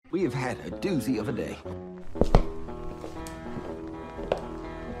We have had a doozy of a day.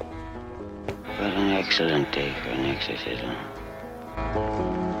 What an excellent day for an exorcism.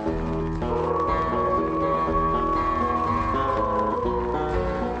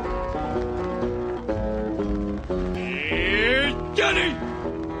 Here's Johnny!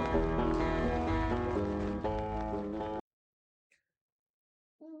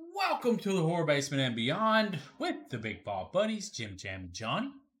 Welcome to the Horror Basement and Beyond with the Big Ball Buddies, Jim Jam and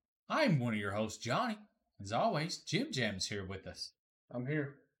Johnny. I'm one of your hosts, Johnny. As always, Jim Jam's here with us. I'm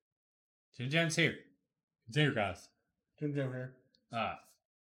here. Jim Jam's here. He's here, guys. Jim Jam here. Uh,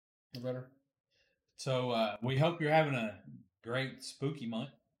 No better. so we hope you're having a great spooky month.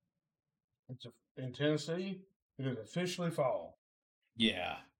 In Tennessee, it is officially fall.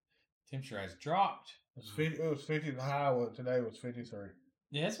 Yeah. Temperature has dropped. It was 50. The high today was 53.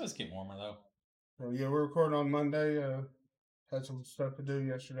 Yeah, it's supposed to get warmer, though. So, yeah, we're recording on Monday. Had some stuff to do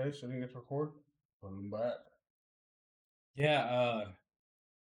yesterday, so I didn't get to record. But I'm back. Yeah,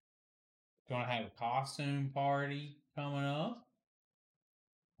 gonna have a costume party coming up.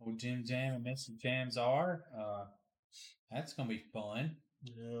 Old Jim Jam and Mr. Jams are. That's gonna be fun.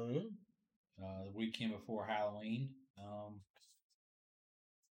 Yeah. The weekend before Halloween.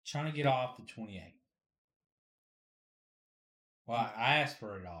 Trying to get off the 28th. Well, I asked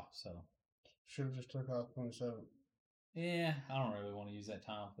for it off, so Should have just took off 27. yeah, I don't really want to use that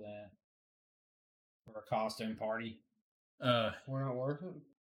time for that. For a costume party. We're not worth it?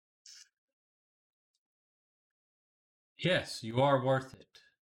 Yes, you are worth it.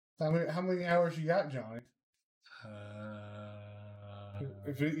 How many hours you got, Johnny?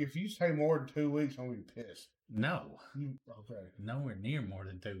 If you say more than 2 weeks, I'm going to be pissed. No. Okay. Nowhere near more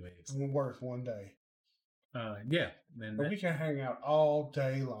than 2 weeks. I'm worth 1 day. Yeah. Then But we can hang out all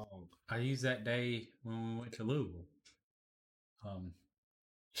day long. I used that day when we went to Louisville.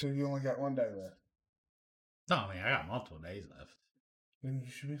 So you only got 1 day left. No, I mean, I got multiple days left. Then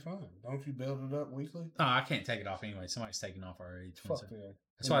you should be fine. Don't you build it up weekly? No, I can't take it off anyway. Somebody's taking off already. Fuck yeah.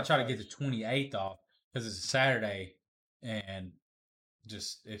 That's why I try to get the 28th off, because it's a Saturday, and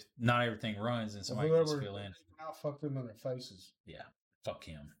just if not everything runs, then somebody can just fill in. I'll fuck them in their faces. Yeah, fuck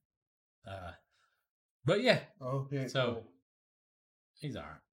him. But yeah, Oh, yeah. so Cool. he's all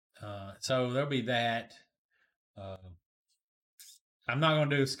right. So there'll be that. I'm not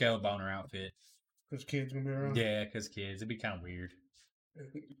gonna do a scale boner outfit. Because kids gonna be around? Yeah, because kids, it'd be kind of weird.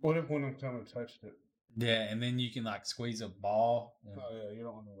 What if one of them come and touched it? Yeah, and then you can like squeeze a ball, and, Oh, yeah, you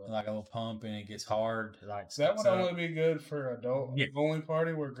don't want to do that. like a little pump, and it gets hard. Like That would so- only be good for adult Yeah. only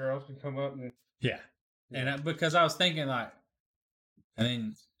party where girls can come up and. Yeah. And because I was thinking like, and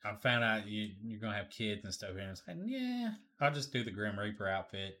then I found out you're going to have kids and stuff here. And I was like, yeah, I'll just do the Grim Reaper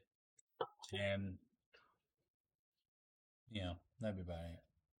outfit. And, that'd be about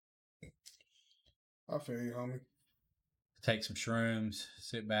it. I feel you, homie. Take some shrooms,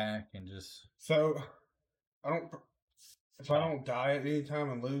 sit back, and just. So, if I don't diet anytime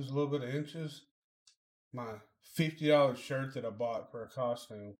and lose a little bit of inches, my $50 shirt that I bought for a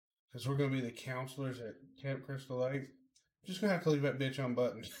costume, because we're going to be the counselors at Camp Crystal Lake, just going to have to leave that bitch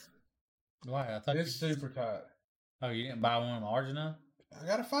unbuttoned. Why? I thought It's super tight. Oh, you didn't buy one large enough? I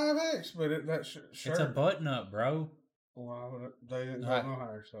got a 5X, but that shirt. It's a button up, bro. Well, they didn't go no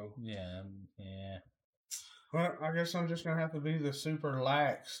higher, so. Yeah. Well, I guess I'm just going to have to be the super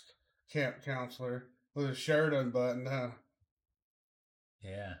laxed camp counselor with a shirt unbuttoned, huh?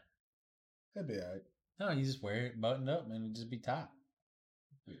 Yeah. That'd be alright. No, you just wear it buttoned up and it'll just be tight.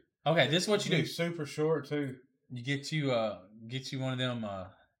 Okay, this is what you Be do. super short, too. You get you one of them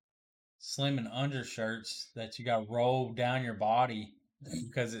slim and undershirts that you got to roll down your body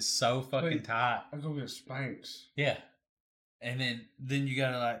because it's so fucking Wait. tight. I'll go get Spanx. Yeah, and then you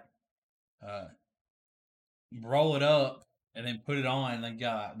gotta like roll it up and then put it on. And then you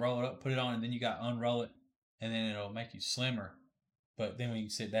gotta roll it up, put it on, and then you gotta unroll it, and then it'll make you slimmer. But then when you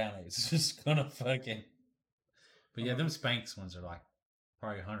sit down, it's just gonna fucking. But yeah, them Spanx ones are like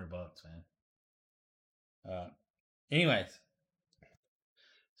probably $100, man. Anyways.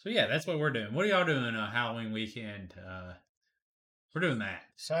 So yeah, that's what we're doing. What are y'all doing Halloween weekend? We're doing that.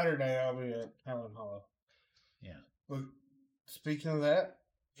 Saturday, I'll be at Helen Hollow. Yeah. Look, speaking of that,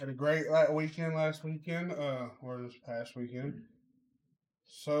 had a great weekend last weekend, or this past weekend.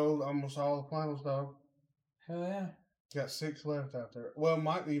 Sold almost all the finals, dog. Hell yeah. Got 6 left out there. Well, it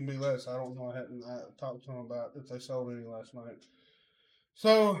might even be less. I don't know. I hadn't talked to them about if they sold any last night.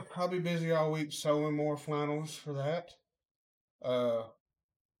 So, I'll be busy all week sewing more flannels for that.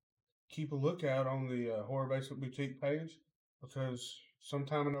 Keep a lookout on the Horror Basement Boutique page, because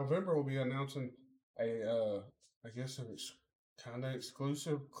sometime in November we'll be announcing a, I guess it's kind of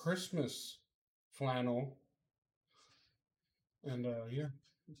exclusive Christmas flannel. And yeah,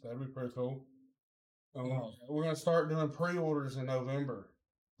 that'd be pretty cool. We're going to start doing pre-orders in November.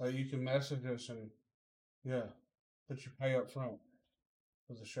 You can message us and, yeah, put your pay up front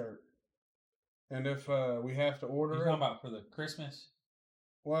for the shirt. And if we have to order You talking about for the Christmas?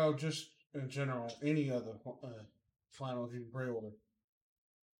 well, just in general, any other flannels you can pre-order.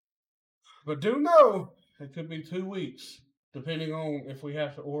 But do know it could be 2 weeks, depending on if we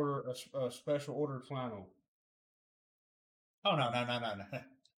have to order a special ordered flannel. Oh,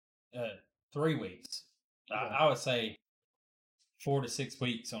 no. 3 weeks. I would say 4 to 6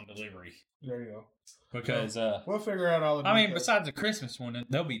 weeks on delivery. There you go. Because, we'll figure out all the I mean, details. besides the Christmas one,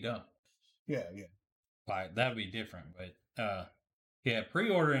 they'll be done. Yeah. Like, that'd be different. But, yeah,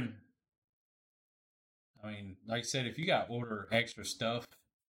 pre-ordering, I mean, like I said, if you got to order extra stuff,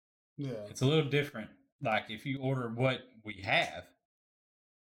 Yeah. it's a little different. Like, if you order what we have,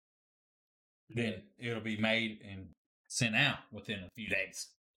 then it'll be made and sent out within a few days.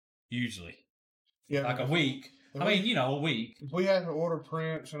 Usually. Yeah. Like a week. I mean, a week. If we have to order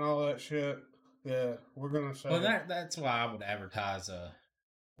prints and all that shit, yeah, we're going to say Well, that's why I would advertise,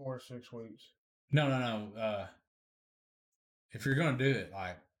 4 to 6 weeks. No. If you're going to do it,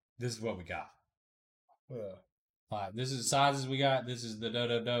 like, this is what we got. Yeah. Like, this is the sizes we got. This is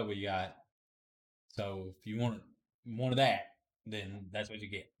the we got. So, if you want one of that, then that's what you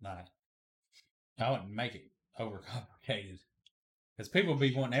get. Like, I wouldn't make it overcomplicated. Because people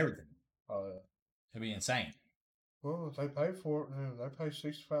be wanting everything. Oh, yeah. It'd be insane. Well, if they pay for it, they pay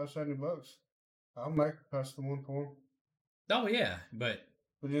 $65, $70. I'll make a custom one for them. Oh, yeah. But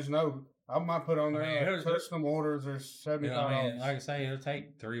just know, I might put on there there's- custom orders are $75. like I say, it'll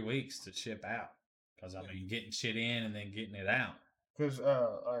take 3 weeks to ship out. Because, getting shit in and then getting it out. Because,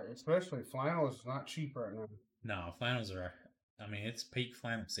 especially flannel is not cheap right now. No, flannels are, it's peak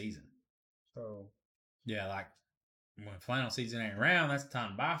flannel season. So, Yeah, like, when flannel season ain't around, that's the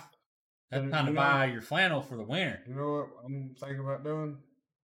time to buy. That's the You time to know- buy your flannel for the winter. you know what I'm thinking about doing?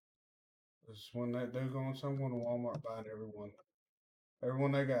 Is when that do go on someone to Walmart buying everyone.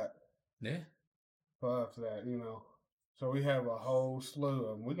 Everyone they got. Yeah. For that, So we have a whole slew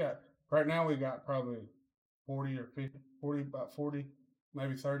of them. Right now we got probably 40 or 50, about 40,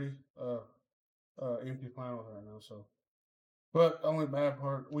 maybe 30 empty flannels right now. So, but only bad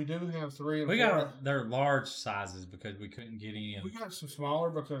part, we do have 3 and We 4. got their large sizes because we couldn't get any of We them. got some smaller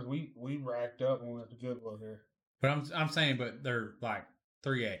because we racked up when we went to Goodwill here. But I'm saying, but they're like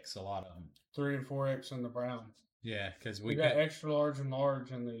 3X, a lot of them. 3 and 4X in the brown. Yeah, because We got extra large and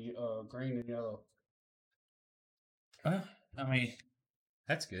large in the green and yellow.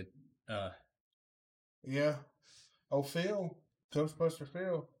 that's good. Yeah. Oh, Phil, Ghostbuster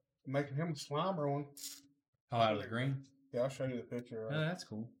Phil, making him a Slimer one. Oh, out of the green? Yeah, I'll show you the picture. Oh, that's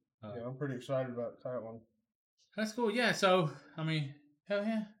cool. Yeah, I'm pretty excited about that one. That's cool. Yeah, so, hell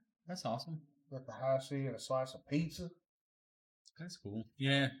yeah. That's awesome. Got the high C and a slice of pizza. That's cool.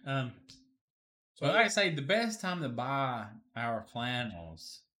 Yeah. So, Well, like I say, the best time to buy our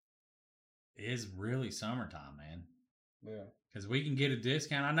flannels is really summertime, man. yeah. Because we can get a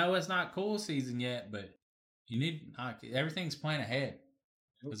discount. I know it's not cool season yet, but you need everything's planned ahead.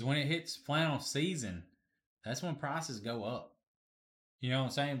 Because when it hits flannel season, that's when prices go up. You know what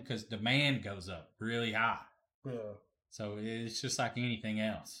I'm saying? Because demand goes up really high. Yeah. So it's just like anything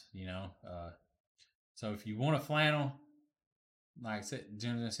else, So if you want a flannel, like I said,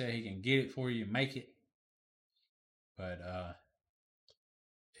 Jim said he can get it for you and make it. But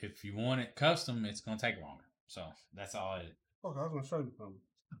if you want it custom, it's going to take longer. So that's all it is. Okay, I was going to show you something.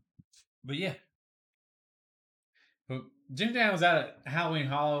 But yeah. But Jim Dan was out at Halloween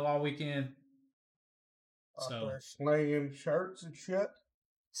Hollow all weekend. So They're slaying shirts and shit.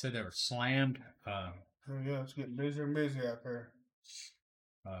 said they were slammed. Oh, yeah, it's getting busier and busier out there.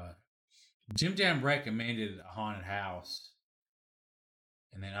 Jim Jam recommended a haunted house,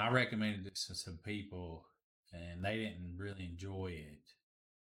 and then I recommended it to some people, and they didn't really enjoy it.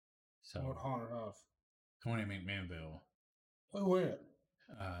 So What haunted house? 20 McMinnville, Who went?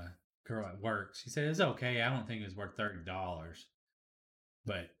 girl at work, she said it's okay. I don't think it was worth $30,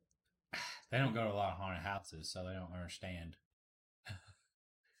 but they don't go to a lot of haunted houses, so they don't understand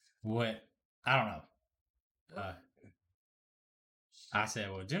what. I don't know. I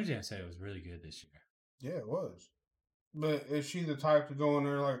said, well, Jim Jam said it was really good this year. Yeah, it was. But is she the type to go in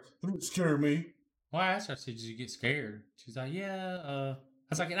there like, don't scare me? Well, I asked her, I said, did you get scared? She's like, yeah. I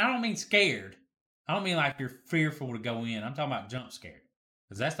was like, and I don't mean scared. I don't mean like you're fearful to go in. I'm talking about jump scared.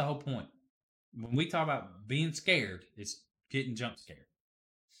 Because that's the whole point. When we talk about being scared, it's getting jump scared.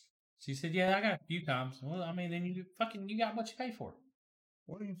 She said, "Yeah, I got a few times." Well, I mean, then you got what you pay for.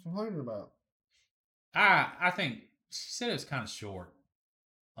 What are you complaining about? I think she said it was kind of short,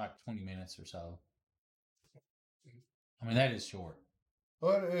 like 20 minutes or so. I mean, that is short.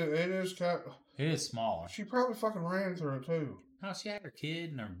 But it is kind of, It is small. she probably fucking ran through it too. Oh, she had her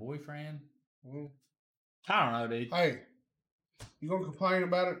kid and her boyfriend. Well, I don't know, dude. hey, you gonna complain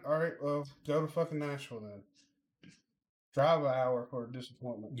about it? All right, well, go to fucking Nashville then. Drive an hour for a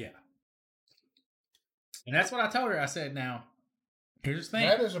disappointment. Yeah. And that's what I told her. I said, now, here's the thing.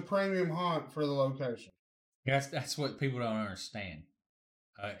 That is a premium haunt for the location. That's what people don't understand.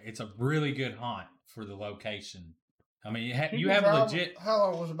 It's a really good haunt for the location. I mean, you have a legit. How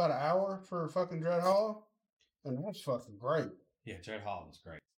long was it, about an hour for fucking Dread Hollow? And that's fucking great. Yeah, Dread Hall was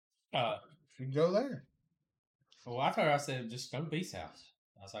great. You can go there. Well, I told her, I said, just go to Beast's house.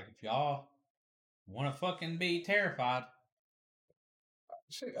 I was like, if y'all want to fucking be terrified.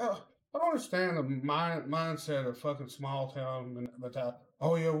 See, I don't understand the mindset of fucking small town. But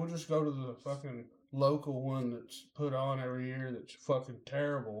oh yeah, we'll just go to the fucking local one that's put on every year that's fucking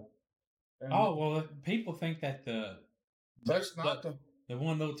terrible. And Well, people think that that's not the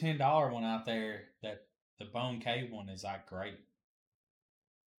one little $10 one out there, that the Bone Cave one is like great.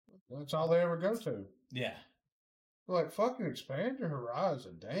 That's all they ever go to. Yeah. Like, fucking expand your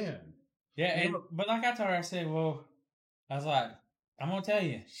horizon, damn. Yeah, but like I told her, I said, well, I was like, I'm going to tell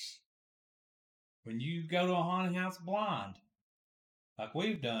you, when you go to a haunted house blind, like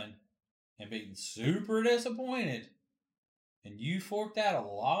we've done, and being super disappointed, and you forked out a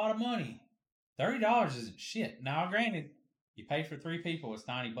lot of money, $30 isn't shit. Now, granted, you pay for 3 people, it's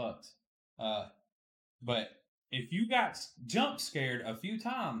 $90. But if you got jump scared a few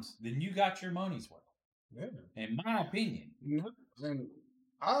times, then you got your money's worth. Yeah. In my opinion. And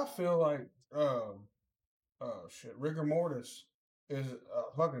I feel like, rigor mortis is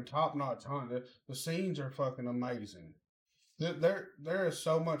a fucking top-notch hunt. The scenes are fucking amazing. There is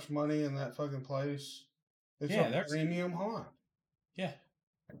so much money in that fucking place. It's a premium haunt. Yeah.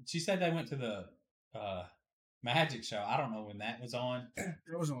 She said they went to the magic show. I don't know when that was on.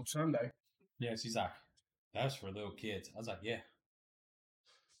 It was on Sunday. Yeah, she's like, that's for little kids. I was like, yeah.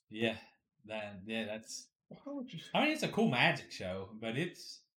 Yeah. That's. Why would you? I mean, it's a cool magic show, but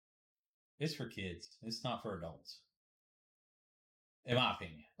it's for kids. It's not for adults. In my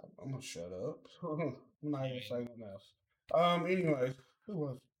opinion. I'm gonna shut up. I'm not gonna say nothing else. Anyways, who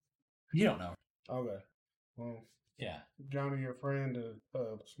was it? You don't know. Okay. Well, yeah. Johnny, your friend,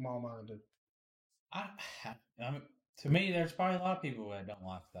 small-minded. I mean, to me, there's probably a lot of people that don't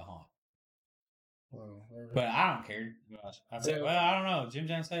like the haunt. Well, but I don't care. I said, well, I don't know. Jim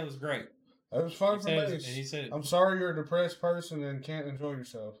Jones said it was great. It was fun for me. He said, I'm sorry you're a depressed person and can't enjoy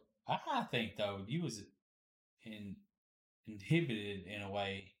yourself. I think, though, you was inhibited in a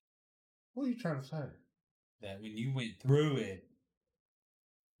way. What are you trying to say? That when you went through it,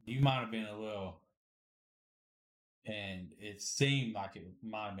 you might have been a little, and it seemed like it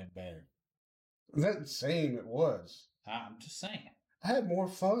might have been better. It doesn't seem it was. I'm just saying. I had more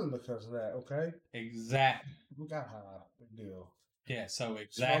fun because of that, okay? Exactly. We got high. Big deal. Yeah, so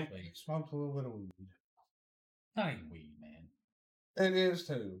exactly. Smoked a little bit of weed. Not even weed, man. It is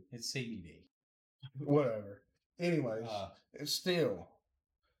too. It's CBD. Whatever. Anyways, it's still.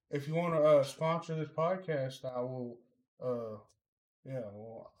 If you want to sponsor this podcast, I will.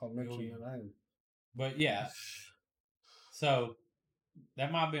 I'll mention your name. But yeah, so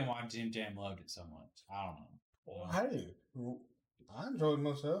that might have been why Jim Jam loved it so much. I don't know. Hey, I enjoyed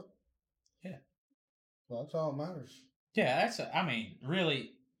myself. Yeah, well, that's all that matters. Yeah, I mean,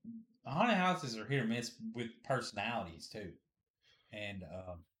 really, haunted houses are hit or miss with personalities too. And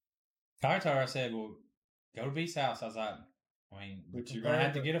I said, well, go to Beast's house. I was like, I mean, but you're going to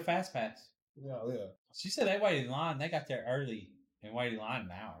have to get a fast pass. Yeah. She said they waited in line. They got there early and waited in line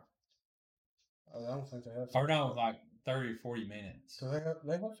an hour. I don't think they have. Or no, like 30 or 40 minutes. So they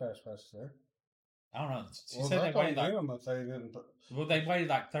have fast passes there. I don't know. She said they waited like. They didn't. Well, they waited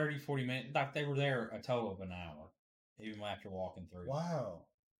like 30, 40 minutes. Like they were there a total of an hour, even after walking through. Wow.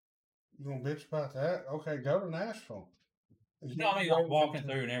 You gonna bitch about that? Okay, go to Nashville. No, I mean like walking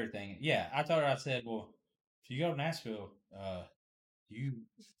through and everything. Yeah, I told her. I said, well, if you go to Nashville, you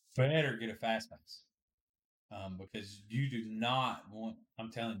better get a fast pass, because you do not want.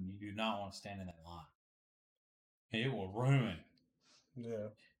 I'm telling you, you do not want to stand in that line. It will ruin. Yeah.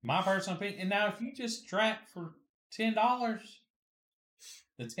 My personal opinion. And now, if you just strap for $10,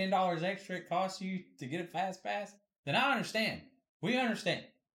 the $10 extra it costs you to get a fast pass, then I understand. We understand.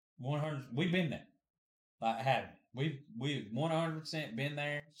 100. We've been there. Like, haven't we've 100% been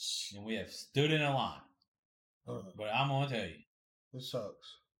there, and we have stood in a line. But I'm gonna tell you, it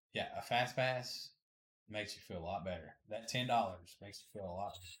sucks. Yeah, a fast pass makes you feel a lot better. That $10 makes you feel a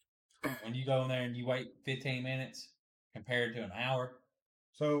lot better. When you go in there and you wait 15 minutes compared to an hour,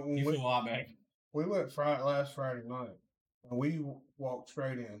 So when you feel a lot better. we went last Friday night, and we walked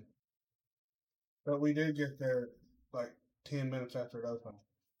straight in, but we did get there like 10 minutes after it opened.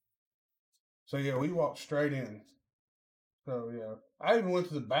 So yeah, we walked straight in. So yeah, I even went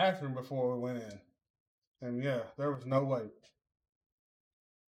to the bathroom before we went in, and yeah, there was no wait.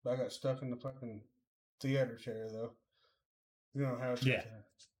 I got stuck in the fucking theater chair though. You know how it's Yeah.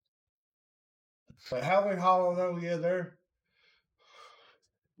 But Halloween Hollow though, yeah, there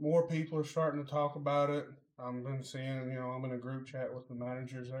more people are starting to talk about it. I've been seeing, I'm in a group chat with the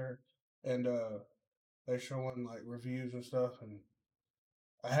managers there, and they're showing like reviews and stuff. And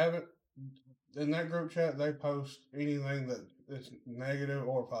I haven't in that group chat they post anything that is negative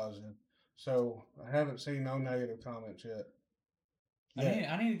or positive. So I haven't seen no negative comments yet.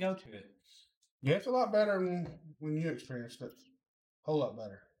 I need to go to it. Yeah, it's a lot better than when you experienced it. Whole lot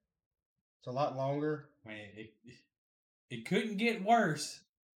better. It's a lot longer. I mean, it couldn't get worse.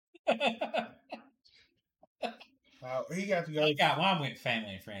 He got to go Mine went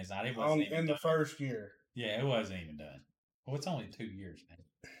family and friends night. It wasn't even in the done. first year. Yeah, it wasn't even done. Well, it's only 2 years,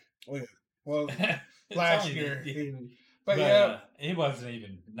 man. Well, It's last only- year. yeah. But yeah, it wasn't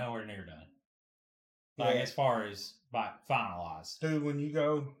even nowhere near done. Like, Yeah. as far as finalized. dude, when you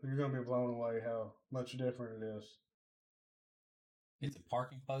go, you're going to be blown away how much different it is. Is the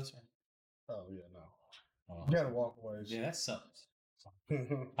parking closer? Oh, yeah, no. Oh. You got to walk away. Yeah, that sucks.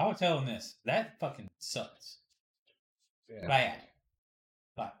 I would tell them this. That fucking sucks. Yeah. Bad.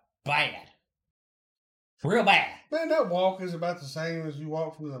 Like, bad. Real bad. Man, that walk is about the same as you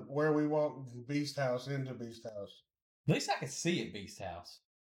walk from where we walked from Beast House into Beast House. At least I could see at Beast House.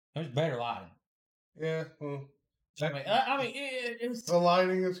 There's better lighting. Yeah, well, It's the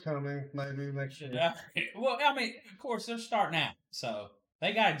lighting is coming maybe next year. well, of course they're starting out, so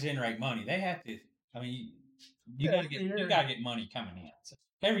they got to generate money. They have to. You got to get money coming in. So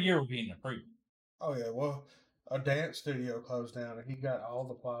every year will be an improvement. Oh yeah, well, a dance studio closed down and he got all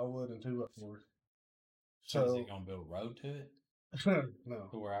the plywood and 2x4s. So is So he gonna build a road to it no,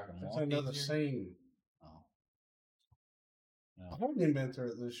 to where I can it's walk? another easier? scene. Oh. I No. haven't even been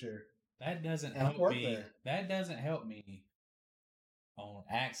through it this year. That doesn't And I help work me. there. That doesn't help me on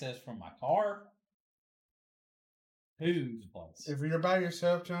access from my car to the place. If you're by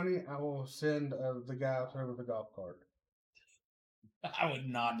yourself, Johnny, I will send the guy out there with the golf cart. I would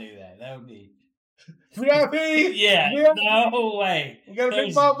not do that. That would be VIP! yeah, Yeah. no way. You got a big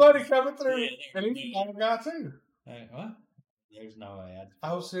There's- ball buddy coming through. Yeah, And he's a guy too. What? There's no way.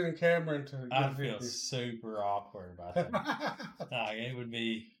 I was sending Cameron to I'd get feel 50. super awkward about that. Like, it would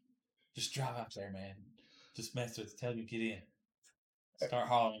be just drive up there, man. Just mess with it. Tell you get in. Start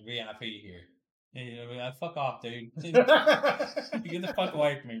hollering VIP here. And you'll be like, fuck off, dude. Get the fuck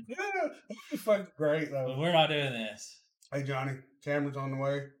away from me. Yeah, it's fucking great But though. we're not doing this. Hey Johnny, Cameron's on the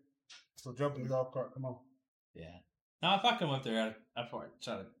way. So jump in the golf cart. Come on. Yeah. Now, if I come up there, I'd probably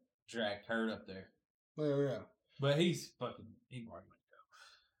try to drag Kurt up there. Yeah. But he's fucking, he already went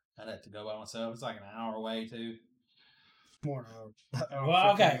to go. I'd have to go by myself. It's like an hour away, too. More than an hour.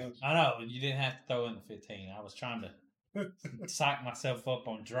 Well, 15 okay. minutes. I know. But you didn't have to throw in the 15. I was trying to psych myself up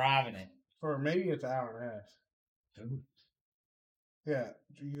on driving it. For me, it's an hour and a half. Yeah.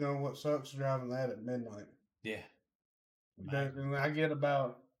 You know what sucks? Driving that at midnight. Yeah. And I get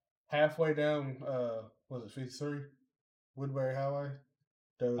about halfway down, was it 53? Woodbury Highway?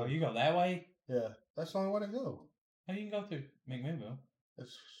 Oh, you go that way? Yeah. That's the only way to go. How you can go through McMinnville?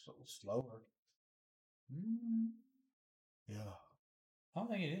 It's so slower. Yeah. I don't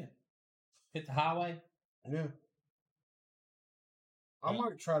think it is. Hit the highway? Yeah. I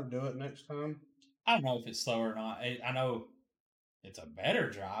might try to do it next time. I don't know if it's slower or not. I know it's a better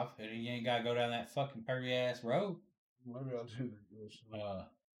drive, and you ain't got to go down that fucking curvy ass road. Maybe I'll do that.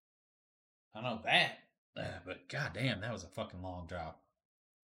 I know that. But goddamn, that was a fucking long drive.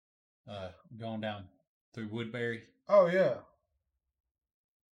 Going down through Woodbury. Oh, yeah.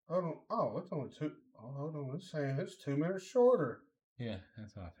 Hold on. Oh, it's only 2. Oh, hold on. It's saying it's 2 minutes shorter. Yeah,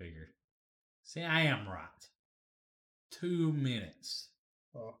 that's what I figured. See, I am right. 2 minutes.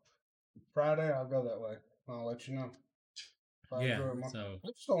 Well, Friday, I'll go that way. I'll let you know. If I Yeah, enjoy my- so I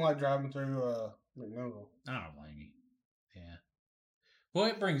just don't like driving through McMinnville. I don't blame you. Yeah. Well,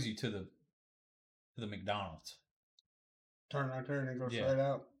 it brings you to the McDonald's. Turn right there and then go Yeah. straight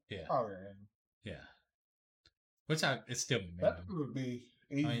out. Yeah. Oh, yeah. Yeah. Which it's still That McMinnville. would be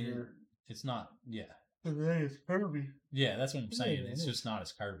mean, easier. It's not. Yeah. Today it's curvy. Yeah, that's what I'm saying. Yeah, It's yeah. just not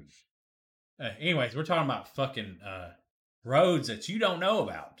as curvy. Anyways, we're talking about fucking roads that you don't know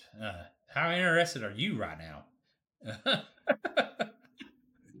about. How interested are you right now?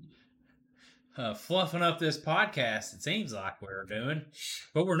 Fluffing up this podcast, it seems like we're doing,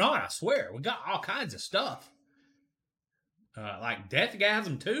 but we're not. I swear, we got all kinds of stuff. Like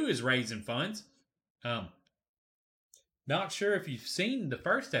Deathgasm 2 is raising funds. Not sure if you've seen the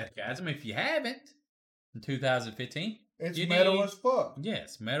first Deathgasm. If you haven't, in 2015, It's metal as fuck.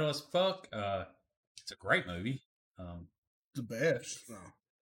 Yes, metal as fuck. It's a great movie. The best. No.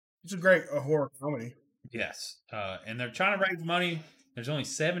 It's a great horror comedy. Yes, and they're trying to raise money. There's only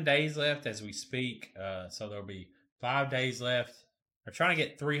 7 days left as we speak, so there'll be 5 days left. They're trying to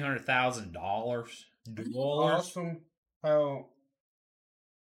get $300,000. Awesome how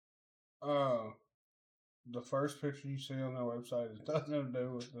the first picture you see on their website has nothing to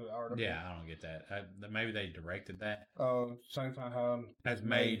do with the article. Yeah, I don't get that. Maybe they directed that. Same time how Has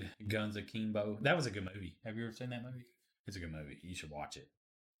made Guns Akimbo. That was a good movie. Have you ever seen that movie? It's a good movie. You should watch it.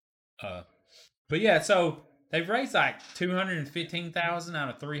 But yeah, so they've raised like $215,000 out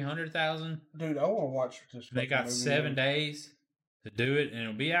of $300,000. Dude, I want to watch this. They got movie 7 days to do it, and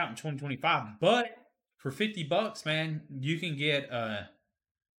it'll be out in 2025. But for $50, man, you can get a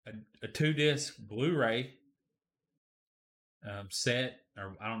 2-disc Blu-ray set,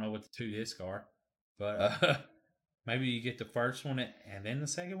 or I don't know what the 2 discs are, but maybe you get the first one and then the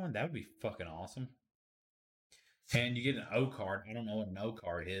second one. That would be fucking awesome. And you get an O card. I don't know what an O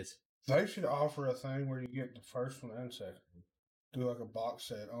card is. They should offer a thing where you get the first one and second one. Do like a box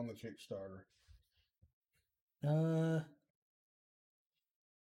set on the Kickstarter.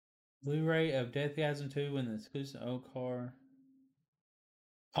 Blu-ray of Deathgasm 2 and the exclusive O card.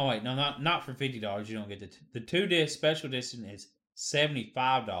 Oh wait, no, not for $50. You don't get the 2-disc special edition is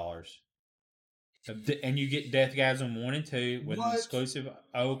 $75, and you get Deathgasm 1 and 2 with an exclusive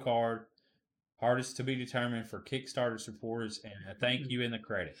O card. Hardest to be determined for Kickstarter supporters, and a thank you in the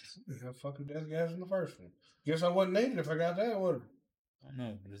credits. Yeah, fucking Deathgasm the first one. Guess I wouldn't need it if I got that, would it? I don't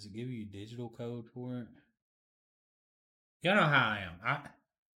know. Does it give you a digital code for it? Y'all know how I am.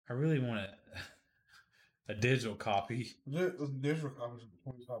 I really want a digital copy. The digital copy is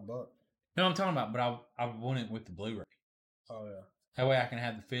 $25. No, I'm talking about, but I want it with the Blu-ray. Oh yeah. That way I can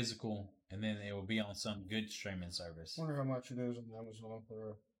have the physical, and then it will be on some good streaming service. I wonder how much it is on Amazon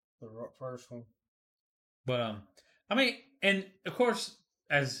for the first one. But I mean, and of course,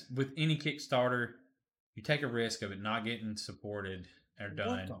 as with any Kickstarter, you take a risk of it not getting supported or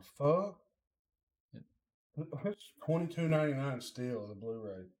done. What the fuck? It's $22.99 still, the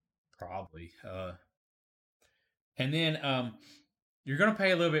Blu-ray. Probably. And then you're going to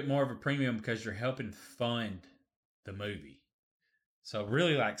pay a little bit more of a premium because you're helping fund the movie. So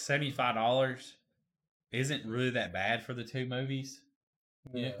really, like $75 isn't really that bad for the 2 movies.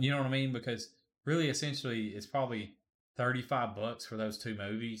 Yeah. You know what I mean? Because really, essentially, it's probably $35 for those 2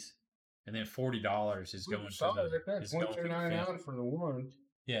 movies, and then $40 is going to the $22.99 for the one.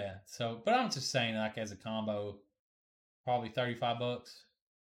 Yeah. So, but I'm just saying, like as a combo, probably $35.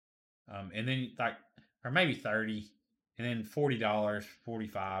 And then or maybe $30, and then $40,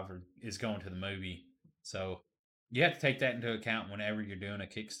 $45 is going to the movie. So you have to take that into account whenever you're doing a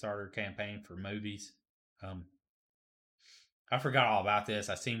Kickstarter campaign for movies. I forgot all about this.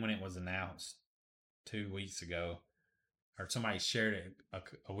 I seen when it was announced 2 weeks ago, or somebody shared it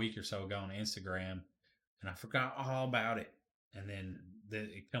a week or so ago on Instagram, and I forgot all about it. And then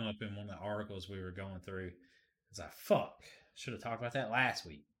it come up in one of the articles we were going through. I was like, fuck, should have talked about that last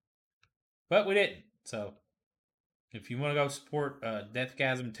week. But we didn't. So if you want to go support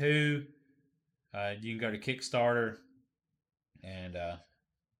Deathgasm 2, you can go to Kickstarter and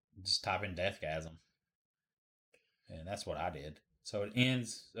just type in Deathgasm. And that's what I did. So it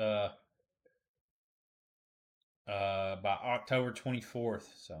ends by October 24th.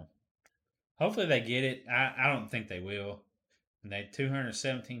 So hopefully they get it. I don't think they will. And they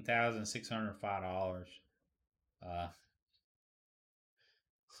 $217,605.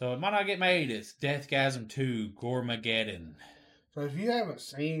 So it might not get made. It's Deathgasm 2 Gormageddon. So if you haven't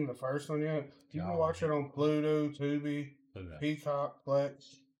seen the first one yet, you can watch it on Pluto, Tubi, Peacock,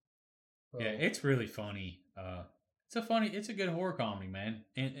 Plex. Yeah, it's really funny. It's a good horror comedy, man.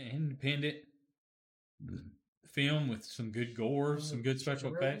 Independent film with some good gore, some good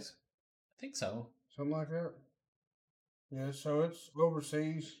special effects. I think so. Something like that. Yeah, so it's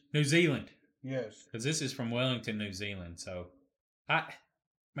overseas. New Zealand. Yes. Because this is from Wellington, New Zealand. So,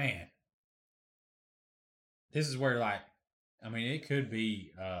 this is where, it could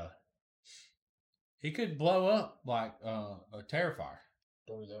be, it could blow up like a Terrifier.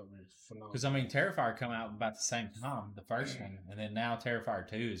 That would be phenomenal. Because, Terrifier come out about the same time, the first one. And then now Terrifier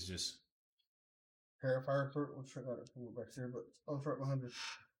 2 is just Terrifier. We'll check out it back here, but I'll try behind it.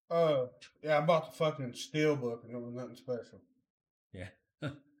 Yeah, I bought the fucking steel book and it was nothing special. Yeah.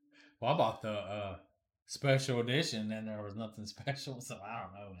 Well, I bought the special edition and there was nothing special, so I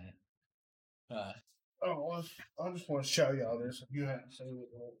don't know, man. I just want to show y'all this if you haven't seen it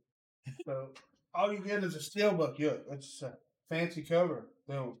yet. So, all you get is a steel book. Yeah, it's a fancy cover.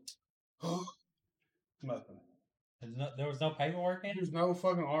 Then, nothing. There was no paperwork in it? There's no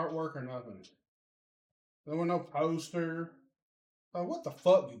fucking artwork or nothing. There was no poster. Like, what the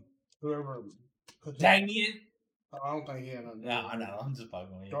fuck? Whoever. Dang it! I don't think he had nothing. No, I know. I'm just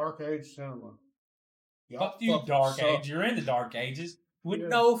fucking with you. Dark Age Cinema. Fuck you, Dark suck. Age. You're in the Dark Ages with Yeah.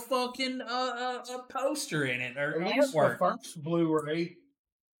 no fucking poster in it or At least the artwork. first Blu-ray.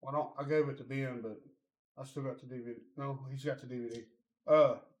 Well, I gave it to Ben, but I still got the DVD. No, he's got the DVD.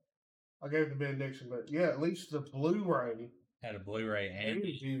 I gave it to Ben Dixon, but yeah, at least the Blu-ray Had a Blu-ray and and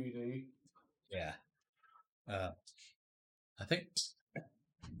the DVD. yeah. I think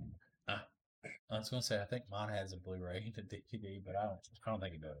I was gonna say I think mine has a Blu-ray and a DVD, but I don't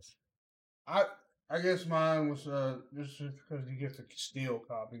think it does. I guess mine was just because you get the steel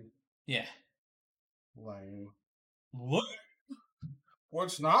copy. Yeah. Lame. Look,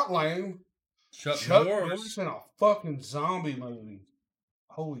 What's not lame? Chuck Chuck Norris. Norris in a fucking zombie movie.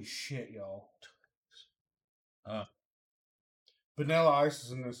 Holy shit, y'all. Vanilla Ice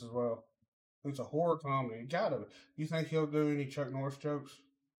is in this as well. It's a horror comedy. Gotta be. You think he'll do any Chuck Norris jokes?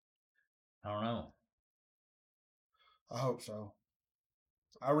 I don't know. I hope so.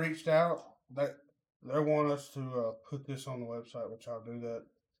 I reached out. They want us to put this on the website, which I'll do that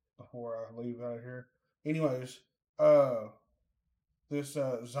before I leave out of here. Anyways, this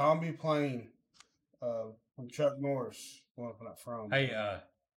zombie plane from Chuck Norris. Well, not from. Hey,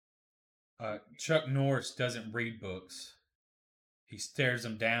 Chuck Norris doesn't read books. He stares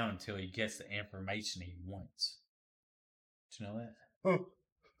them down until he gets the information he wants. Did you know that?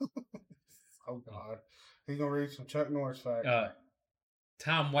 Oh God, he's gonna read some Chuck Norris facts.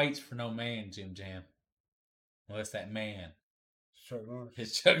 Time waits for no man, Jim Jam. Unless that man Chuck Norris.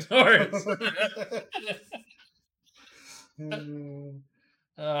 is Chuck Norris.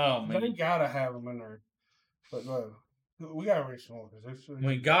 Oh They man! gotta have him in there, but no, we gotta read some more because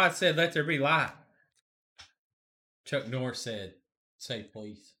When God said, "Let there be light," Chuck Norris said, "Say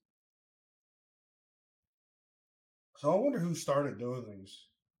please." So I wonder who started doing these.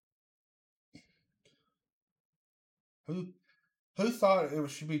 Who thought it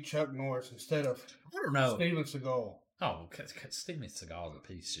should be Chuck Norris instead of I don't know. Steven Seagal? Oh, because Steven Seagal's a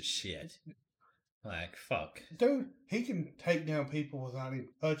piece of shit. Like, fuck. Dude, he can take down people without even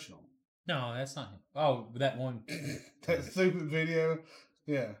touching them. No, that's not him. Oh, that one. That stupid video.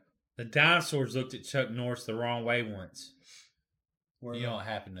 Yeah. The dinosaurs looked at Chuck Norris the wrong way once. Where You know what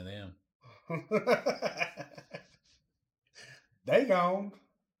happened to them. They gone.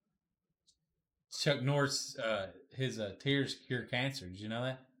 Chuck Norris, his tears cure cancer. Did you know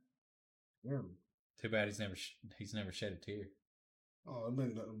that? Yeah. Too bad he's never shed a tear. Oh, I've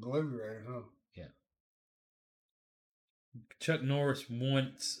been obliterated, huh? Yeah. Chuck Norris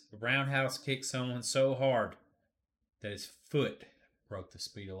once roundhouse kicked someone so hard that his foot broke the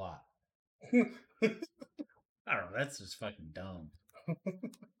speed of light. I don't know. That's just fucking dumb.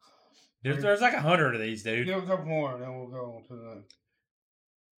 There's like 100 of these, dude. Give a couple more, and then we'll go on to the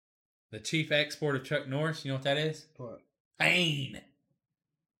The chief export of Chuck Norris, you know what that is? what? Pain.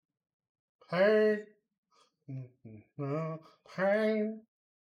 Pain. Pain.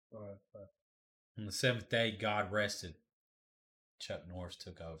 Go ahead. On the seventh day, God rested. Chuck Norris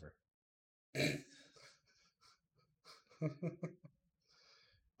took over.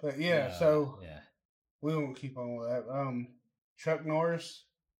 But yeah, so yeah. we won't keep on with that. Chuck Norris,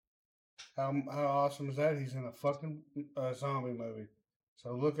 how awesome is that? He's in a fucking zombie movie.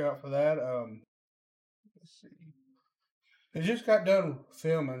 So look out for that. Let's see. It just got done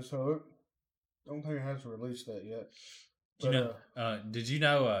filming, so I don't think it has released that yet. But, did you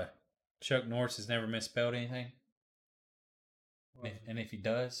know Chuck Norris has never misspelled anything? And if he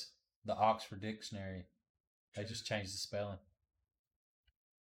does, the Oxford Dictionary, they just changed the spelling.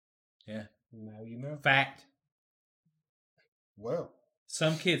 Yeah. Now you know. Fact. Well.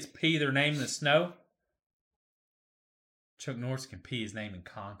 Some kids pee their name in the snow. Chuck Norris can pee his name in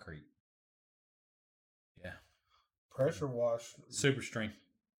concrete. Yeah. Pressure wash. Super strength.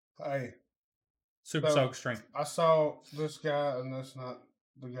 Hey. Super So, soak strength. I saw this guy, and that's not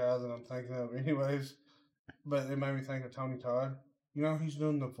the guy that I'm thinking of anyways, but it made me think of Tony Todd. You know, he's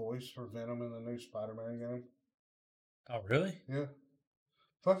doing the voice for Venom in the new Spider-Man game. Oh, really? Yeah.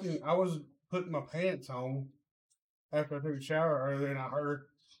 Fucking, I was putting my pants on after I took a shower earlier, and I heard,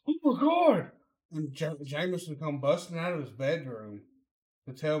 "Oh my God!" And Jameson come busting out of his bedroom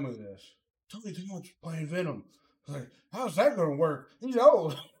to tell me this. Tony Todd's playing Venom. I was like, how's that going to work? He's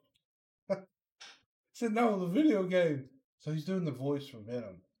old. I said, no, the video game. So he's doing the voice for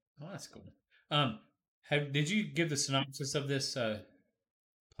Venom. Oh, that's cool. Did you give the synopsis of this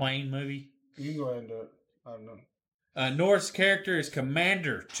plane movie? You can go ahead and do it. I don't know. Norris' character is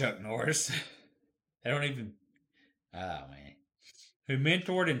Commander Chuck Norris. I don't even. Oh, man. Who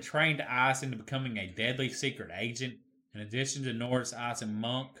mentored and trained Ice into becoming a deadly secret agent. In addition to Norris, Ice, and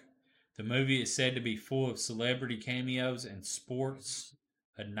Monk, the movie is said to be full of celebrity cameos and sports.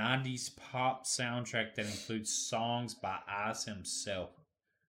 A 90s pop soundtrack that includes songs by Ice himself.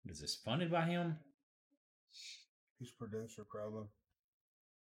 Is this funded by him? He's producer, probably.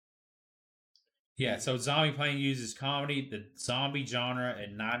 Yeah, so Zombie Plane uses comedy, the zombie genre,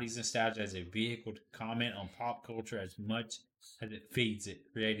 and 90s nostalgia as a vehicle to comment on pop culture as much as it feeds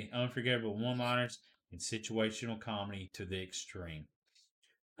it, creating unforgettable one-liners and situational comedy to the extreme.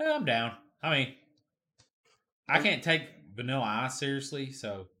 Well, I'm down. I mean, I can't take Vanilla Ice seriously,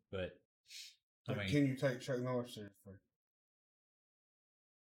 but I mean, can you take Chuck Norris seriously?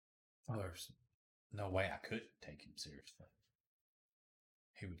 oh, there's no way I could take him seriously.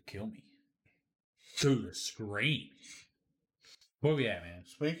 He would kill me through the screen. Where we at, man?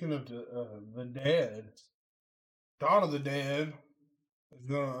 Speaking of the dead, Dawn of the Dead is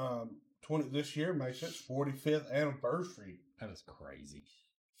gonna this year makes its 45th anniversary. That is crazy.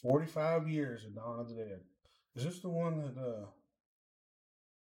 45 years of Dawn of the Dead. Is this the one that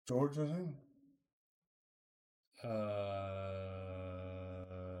George was in? I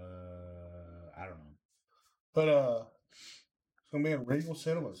don't know. But it's gonna be in Regal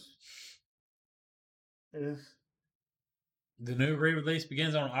Cinemas. It is. The new re-release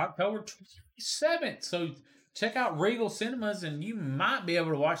begins on October 27th. So check out Regal Cinemas and you might be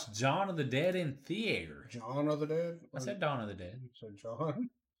able to watch Dawn of the Dead in theater. Dawn of the Dead? I said Dawn of the Dead. You said John? I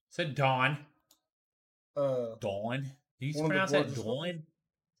said Dawn. Dawn. Do you pronounce that Dawn?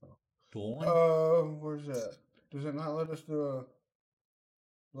 Dawn? Where's that? Does it not let us do a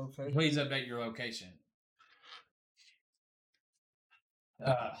location? Please update your location.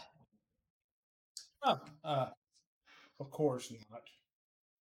 Of course not.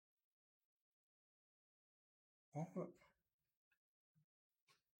 Let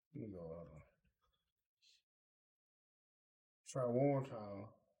me go out. Try one more time.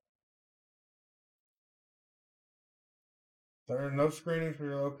 There are no screenings for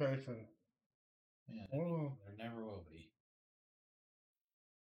your location. Yeah, there never will be.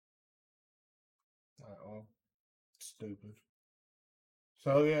 Stupid.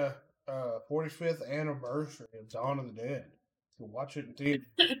 So yeah, 45th anniversary of Dawn of the Dead. You can watch it in theater.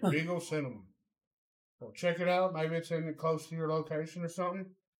 Regal Cinema. So check it out. Maybe it's in close to your location or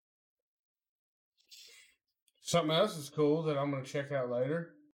something. Something else is cool that I'm going to check out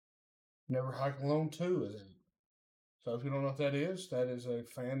later. Never Hike Alone 2 is in. So if you don't know what that is a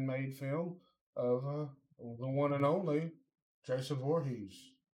fan-made film of the one and only Jason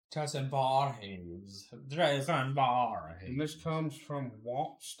Voorhees. Jason Voorhees. Jason Voorhees. And this comes from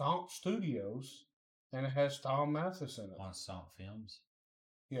Womp Stomp Studios, and it has Tom Mathis in it. On Stomp Films?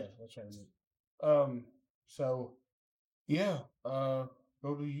 Yeah, that's right. So, yeah, go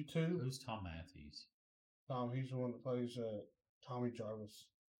to YouTube. Who's Tom Matthews? Tom, he's the one that plays Tommy Jarvis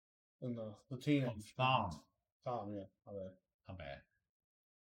in the teenage. Tom, yeah, my bad.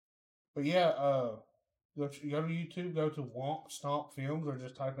 But yeah, go to YouTube, go to Womp Stomp Films, or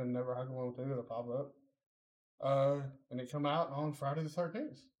just type in Never Hike Alone 2, it'll pop up. And it come out on Friday the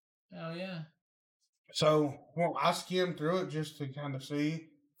 13th. Oh, yeah. So, well, I skimmed through it just to kind of see.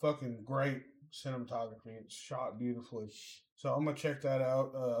 Fucking great cinematography. It's shot beautifully. So I'm going to check that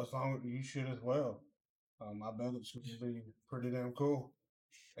out as long as you should as well. I bet it's going to be pretty damn cool.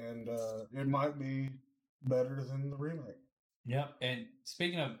 And it might be better than the remake. Yep. And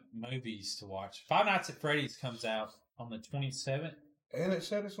speaking of movies to watch, Five Nights at Freddy's comes out on the 27th. And it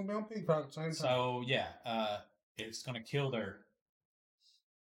said it's going to be on Peacock at the same time. So, yeah, it's going to kill their...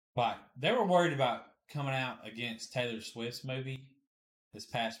 But they were worried about coming out against Taylor Swift's movie this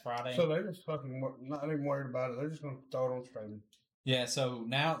past Friday. So they're just fucking not even worried about it. They're just going to throw it on streaming. Yeah, so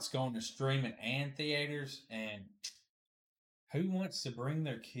now it's going to streaming and theaters. And who wants to bring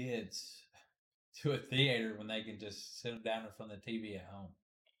their kids to a theater when they can just sit them down in front of the TV at home?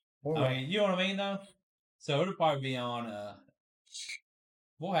 Well, I mean, you know what I mean, though? So it'll probably be on...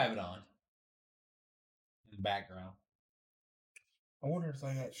 we'll have it on in the background. I wonder if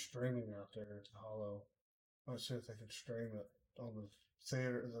they got streaming out there at the Hollow. Let's see if they can stream it on the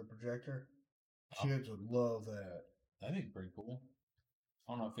theater, the projector. Kids would love that. That'd be pretty cool.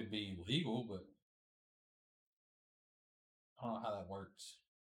 I don't know if it'd be legal, but I don't know how that works.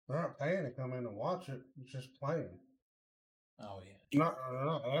 They're not paying to come in and watch it. It's just playing. Oh yeah. You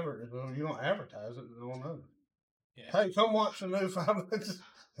don't advertise it. No one knows. Yeah. Hey, come watch the new Five Nights.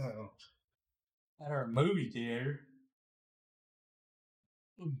 No. At our movie theater.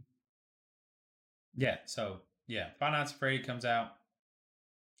 Yeah, so yeah, Five Nights at Freddy comes out.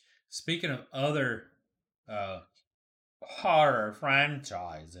 Speaking of other horror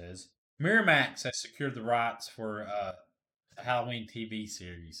franchises, Miramax has secured the rights for a Halloween TV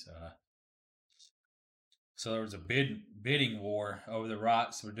series. So there was a bidding war over the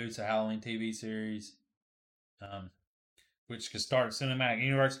rights to produce a Halloween TV series, which could start a cinematic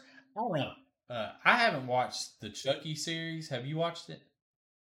universe. I don't know. I haven't watched the Chucky series. Have you watched it?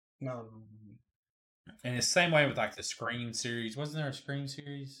 No. And it's the same way with like the Scream series. Wasn't there a Scream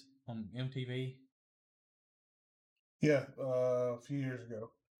series on MTV? Yeah, a few years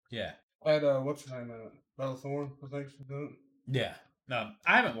ago. Yeah. Had what's her name in it? Bella Thorne, I think she's doing it. Yeah. No,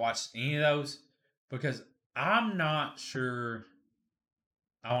 I haven't watched any of those because I'm not sure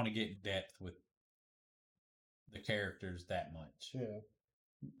I want to get in depth with the characters that much. Yeah.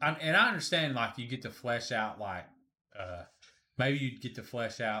 And I understand, like, you get to flesh out, like, maybe you'd get to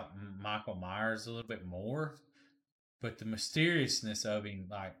flesh out Michael Myers a little bit more, but the mysteriousness of him,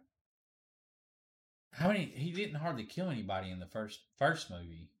 like, he didn't hardly kill anybody in the first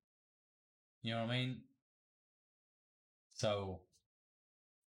movie. You know what I mean? So,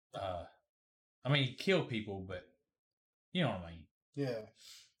 I mean, he killed people, but you know what I mean? Yeah.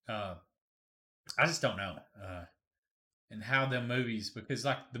 I just don't know. And how them movies, because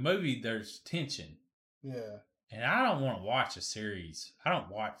like the movie, there's tension. Yeah. And I don't want to watch a series. I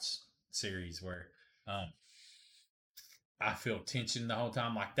don't watch series where I feel tension the whole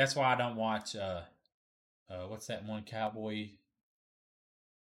time. Like that's why I don't watch what's that one cowboy?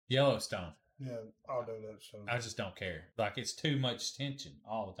 Yellowstone. Yeah, I'll do that. So I just don't care. Like it's too much tension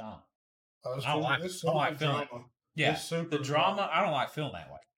all the time. I don't like feeling. Yeah, the drama. I don't like feeling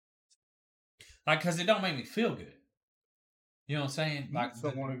that way. Like, because it don't make me feel good. You know what I'm saying? You Like,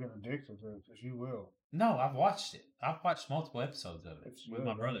 don't want to get addicted to it because you will. No, I've watched it. I've watched multiple episodes of it with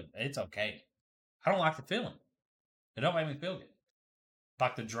my brother. It's okay. I don't like the feeling. It don't make me feel good.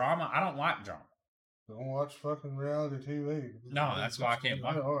 Like the drama, I don't like drama. Don't watch fucking reality TV. No, that's why I can't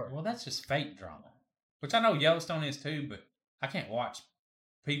watch. Well, that's just fake drama, which I know Yellowstone is too, but I can't watch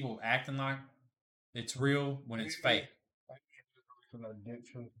people acting like it's real when it's fake. An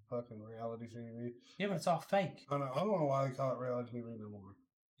addiction to fucking reality TV. Yeah, but it's all fake. I don't know why they call it reality TV no more.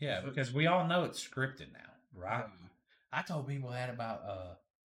 Yeah, because we all know it's scripted now, right? Yeah. I told people that about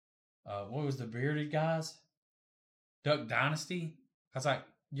what was the bearded guys? Duck Dynasty. I was like,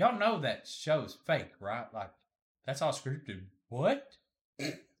 y'all know that show's fake, right? Like that's all scripted. What?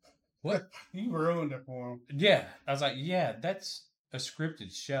 What? You ruined it for them. Yeah, I was like, yeah, that's a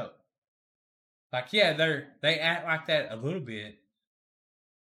scripted show. Like, yeah, they act like that a little bit,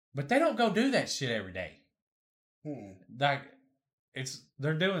 but they don't go do that shit every day. Like,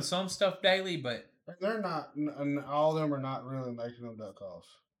 they're doing some stuff daily, but they're not. And all of them are not really making them duck calls.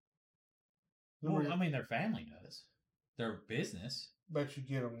 Well, I mean, their family does. Their business. Bet you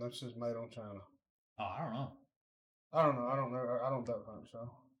get them. That's just made on China. Oh, I don't know. I don't know. I don't know. I don't duck hunt, so.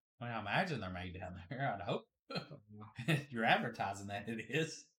 I mean, I imagine they're made down there. I'd hope. You're advertising that it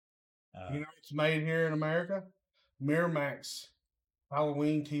is. You know it's made here in America? Miramax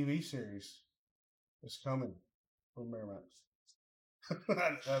Halloween TV series is coming from Miramax.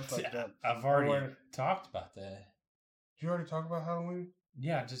 I've already talked about that. Did you already talk about Halloween?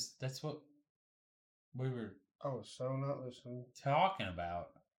 Yeah, that's what we were. I was so not listening. Talking about.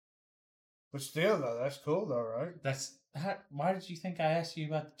 But still, though, that's cool, though, right? Why did you think I asked you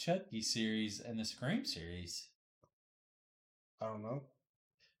about the Chucky series and the Scream series? I don't know.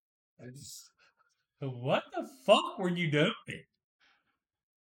 What the fuck were you doing?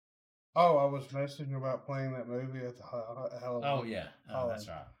 Oh, I was messaging about playing that movie at the Halloween. Oh, yeah. Oh, that's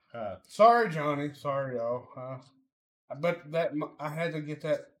right. Sorry, Johnny. Sorry, y'all. But I had to get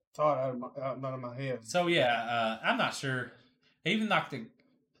that thought out of my head. So, yeah, I'm not sure. Even like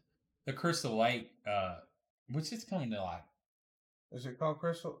the Crystal Lake, which is coming to like. Is it called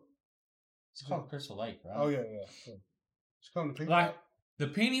Crystal? It's called Crystal Lake, right? Oh, yeah. It's coming to people. Like the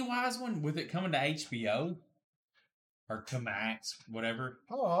Pennywise one, with it coming to HBO or to Max, whatever.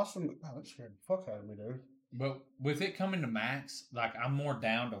 Oh, awesome. God, that scared the fuck out of me, dude. But with it coming to Max, like I'm more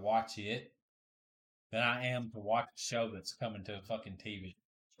down to watch it than I am to watch a show that's coming to a fucking TV.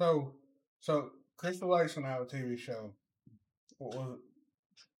 So Crystal Lake's gonna have a TV show. What was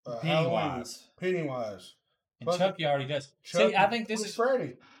it? Pennywise. Pennywise. And Chucky already does. Chucky. See, I think this is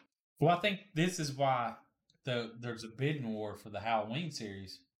Freddy. Well, I think this is why there's a bidding war for the Halloween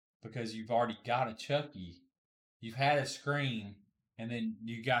series because you've already got a Chucky, you've had a Scream, and then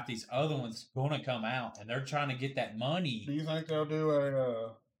you got these other ones going to come out, and they're trying to get that money. Do you think they'll do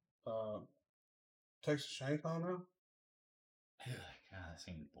a Texas Chainsaw now? God, that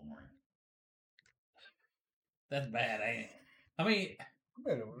seems boring. That's bad, ain't it? I mean,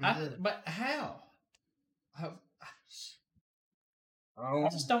 but how? I don't know. I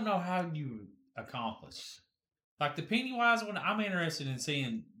just don't know how you accomplish. Like the Pennywise one, I'm interested in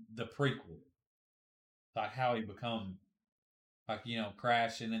seeing the prequel. Like how he become, like, you know,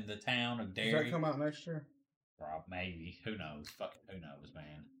 crashing in the town of Derry. Does that come out next year? Rob, maybe. Who knows? Fucking who knows,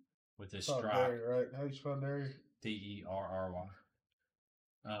 man. With this Spell strike. Derry, right? How you spell Derry? Derry.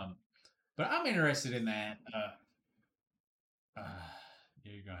 But I'm interested in that.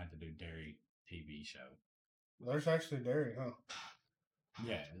 You're gonna have to do Derry TV show. There's actually Derry, huh?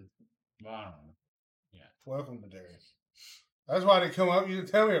 Yeah. Well, I don't know. Yeah. Welcome to Derry. That's why they come up. You didn't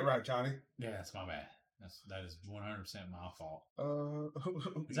tell me it right, Johnny. Yeah, that's my bad. That is 100% my fault.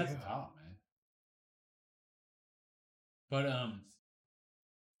 Is Yeah. that the top, man? But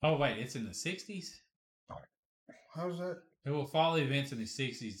oh wait, it's in the 60s. How's that? It will follow the events in the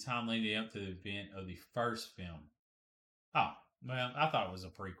 60s, time leading up to the event of the first film. Oh, well, I thought it was a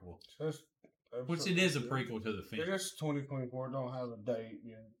prequel. Which it is a prequel to the film. It is 2024. Don't have a date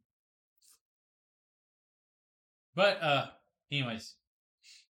yet. But anyways,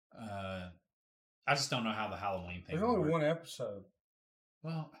 I just don't know how the Halloween thing There's only works. one episode.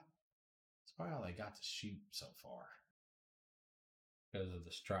 Well, it's probably all they got to shoot so far because of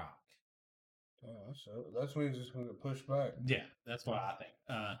the strike. Oh, so that means it's going to get pushed back. Yeah, that's what I think.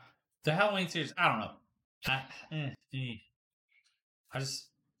 The Halloween series, I don't know.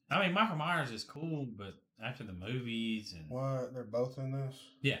 I mean, Michael Myers is cool, but after the movies and What? They're both in this?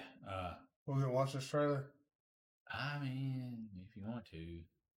 yeah, We're going to watch this trailer? I mean, if you want to.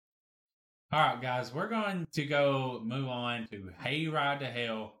 All right, guys, we're going to go move on to Hayride to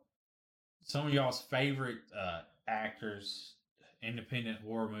Hell. Some of y'all's favorite actors, independent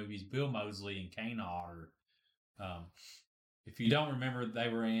horror movies, Bill Moseley and Kane Hodder. If you don't remember, they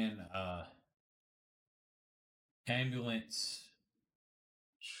were in Ambulance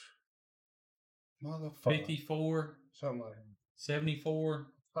Motherfucker. 54, Something like 74,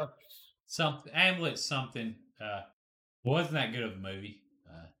 that. something. Ambulance something. Wasn't that good of a movie.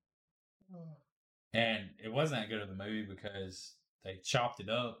 And it wasn't that good of a movie because they chopped it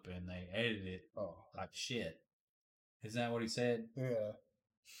up and they edited it like shit. Isn't that what he said? Yeah.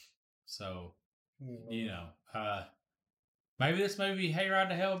 So, you know, maybe this movie, Hayride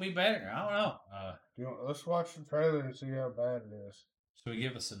to Hell, will be better. I don't know. Let's watch the trailer and see how bad it is. Should we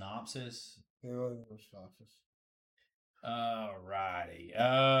give a synopsis? Yeah, let's give a synopsis.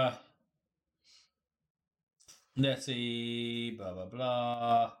 Alrighty. Let's see. Blah,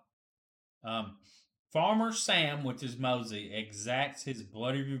 blah, blah. Farmer Sam, which is Mosey, exacts his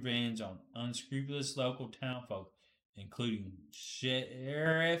bloody revenge on unscrupulous local townfolk, including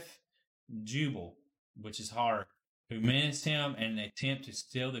Sheriff Jubal, which is Hodder, who menaced him in an attempt to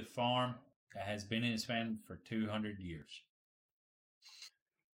steal the farm that has been in his family for 200 years.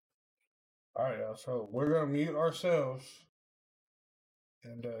 All right, y'all. So we're going to mute ourselves.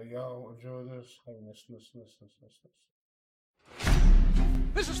 And y'all enjoy this. Hey, listen.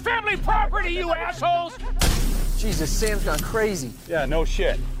 This is family property, you assholes! Jesus, Sam's gone crazy. Yeah, no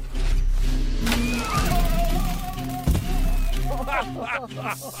shit.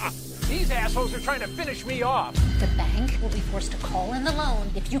 These assholes are trying to finish me off. The bank will be forced to call in the loan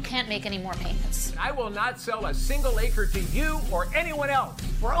if you can't make any more payments. I will not sell a single acre to you or anyone else.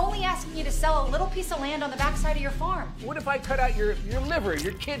 We're only asking you to sell a little piece of land on the backside of your farm. What if I cut out your liver,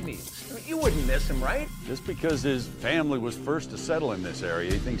 your kidneys? I mean, you wouldn't miss him, right? Just because his family was first to settle in this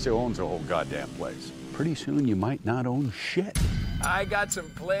area, he thinks he owns the whole goddamn place. Pretty soon you might not own shit. I got some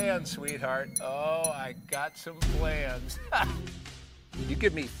plans, sweetheart. Oh, I got some plans. You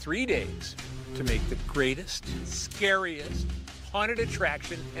give me 3 days to make the greatest, scariest, haunted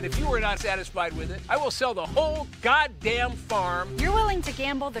attraction, and if you are not satisfied with it, I will sell the whole goddamn farm. You're willing to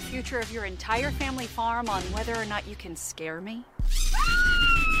gamble the future of your entire family farm on whether or not you can scare me?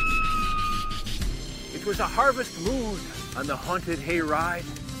 It was a harvest moon on the haunted hayride.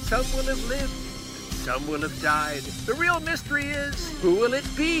 Some will have lived, some will have died. The real mystery is, who will it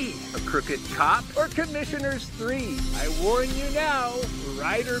be? A crooked cop or Commissioners 3? I warn you now,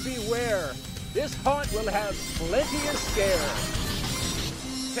 rider beware. This haunt will have plenty of scare.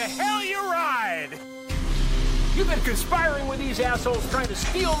 To hell you ride! You've been conspiring with these assholes trying to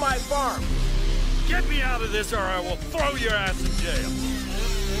steal my farm. Get me out of this or I will throw your ass in jail.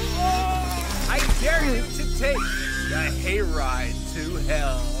 I dare you to take the hayride to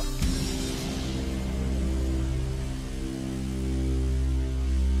hell.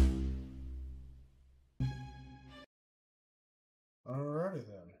 Alrighty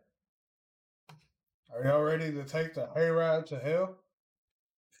then. Are y'all ready to take the hayride to hell?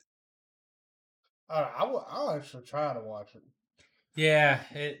 I'll actually try to watch it. Yeah,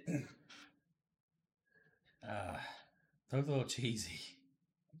 it looked a little cheesy.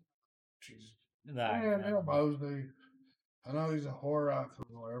 Jesus. Like, Man, Bill Mosby. I know he's a horror icon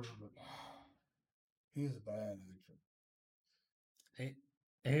or whatever, but he's a bad actor.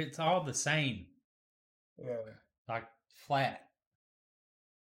 It's all the same. Yeah. Like flat.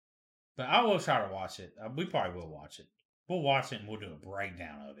 But I will try to watch it. We probably will watch it. We'll watch it and we'll do a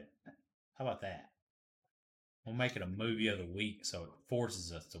breakdown of it. How about that? We'll make it a movie of the week so it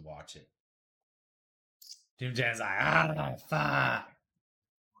forces us to watch it. Jim Jan's like, fuck.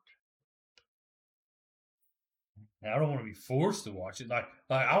 I don't want to be forced to watch it. Like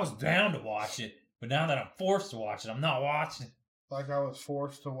I was down to watch it, but now that I'm forced to watch it, I'm not watching it. Like I was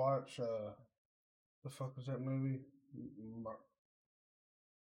forced to watch, the fuck was that movie?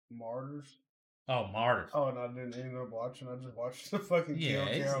 Martyrs? Oh, Martyrs. Oh, and I didn't end up watching. I just watched the fucking Yeah,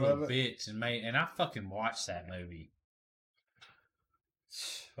 kill it's a count little of it. bitch, and I fucking watched that movie.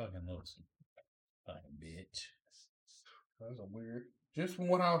 Fucking little fucking bitch. That was a weird. Just from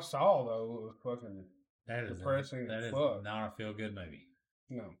what I saw though, it was fucking depressing. That is fuck. not a feel good movie.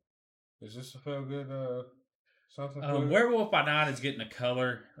 No, is this a feel good? Something. Werewolf by Night is getting a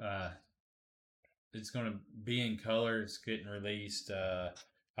color. It's going to be in color. It's getting released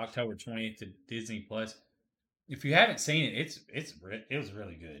October 20th to Disney Plus. If you haven't seen it, it was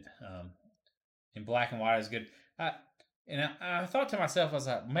really good. In black and white is good. I thought to myself, I was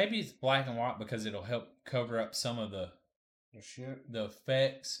like, maybe it's black and white because it'll help cover up some of the shit, the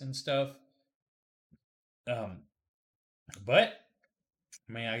effects and stuff. But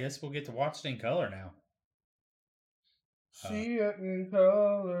I mean, I guess we'll get to watch it in color now. See it in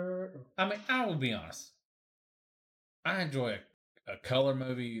color. I mean, I will be honest. I enjoy a color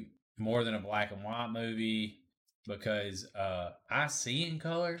movie more than a black and white movie because I see in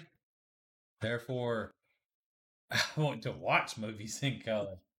color. Therefore, I want to watch movies in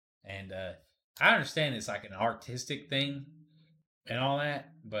color. And I understand it's like an artistic thing and all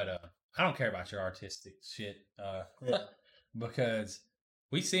that, but I don't care about your artistic shit because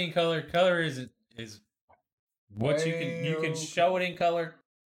we see in color. Color is what you can show it in color,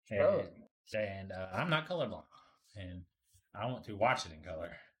 and I'm not colorblind, and I want to watch it in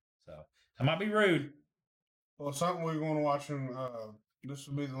color. So I might be rude. Well, something we're going to watch in this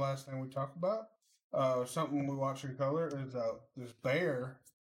will be the last thing we talk about. Something we watch in color is this bear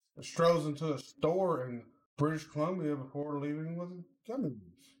that strolls into a store in British Columbia before leaving with gummy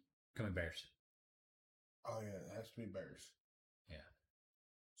bears. Gummy bears. Oh yeah, it has to be bears. Yeah.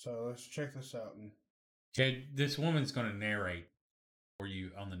 So let's check this out. Okay, this woman's going to narrate for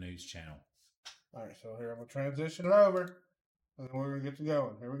you on the news channel. All right, so here I'm going to transition it over, and then we're going to get to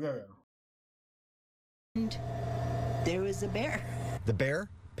going. Here we go. And there was a bear. The bear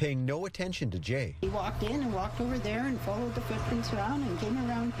paying no attention to Jay. He walked in and walked over there and followed the footprints around and came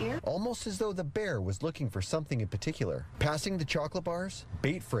around here. Almost as though the bear was looking for something in particular. Passing the chocolate bars,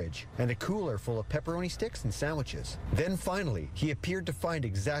 bait fridge, and a cooler full of pepperoni sticks and sandwiches. Then finally, he appeared to find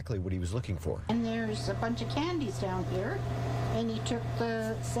exactly what he was looking for. And there's a bunch of candies down here. And he took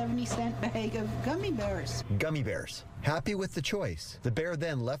the 70-cent bag of gummy bears. Gummy bears. Happy with the choice, the bear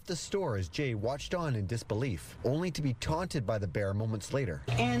then left the store as Jay watched on in disbelief, only to be taunted by the bear moments later.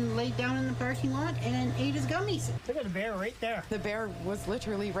 And laid down in the parking lot and ate his gummies. Look at the bear right there. The bear was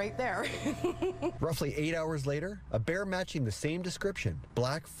literally right there. Roughly 8 hours later, a bear matching the same description,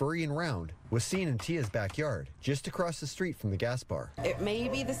 black, furry, and round, was seen in Tia's backyard, just across the street from the gas bar. It may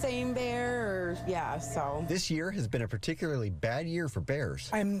be the same bear, or yeah, so. This year has been a particularly bad year for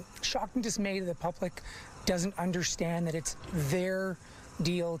bears. I'm shocked and dismayed that the public doesn't understand that it's their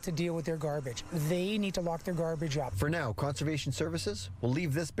deal to deal with their garbage. They need to lock their garbage up. For now, Conservation Services will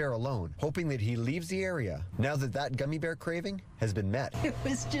leave this bear alone, hoping that he leaves the area now that that gummy bear craving has been met. It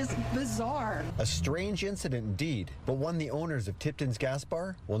was just bizarre. A strange incident indeed, but one the owners of Tipton's Gas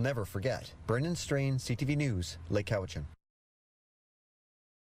Bar will never forget. Brendan Strain, CTV News, Lake Cowichan.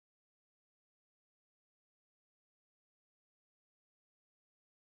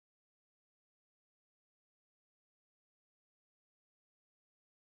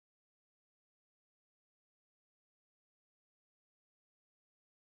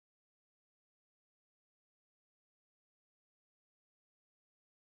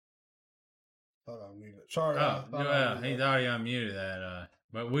 Thought I muted. Sorry. He thought he unmuted that.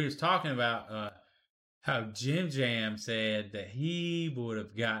 But we was talking about how Jim Jam said that he would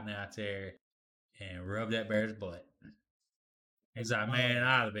have gotten out there and rubbed that bear's butt. He's like, man,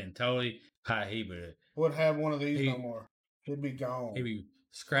 I'd have been totally how he would have. Wouldn't have one of these no more. It'd be gone. He'd be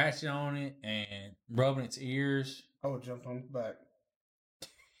scratching on it and rubbing its ears. I would jump on its back.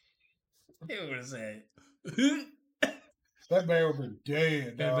 He would have said, that bear would be dead.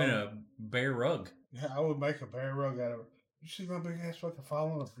 It'd have been a bear rug. Yeah, I would make a bear rug out of it. You see my big ass fucking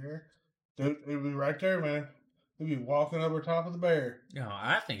following a bear? Dude, it'd be right there, man. It'd be walking over top of the bear. No,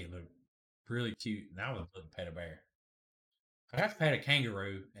 I think it looked really cute, and I would love to pet a bear. I got to pet a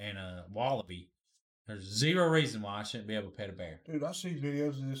kangaroo and a wallaby. There's zero reason why I shouldn't be able to pet a bear. Dude, I see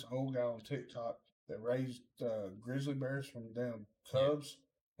videos of this old guy on TikTok that raised grizzly bears from damn cubs,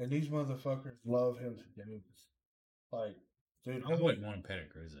 and these motherfuckers love him to death. Like, dude, I wouldn't want to pet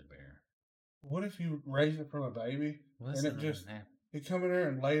a grizzly bear. What if you raised it from a baby and it come in there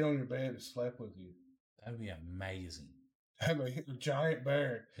and laid on your bed and slept with you? That'd be amazing. Have a giant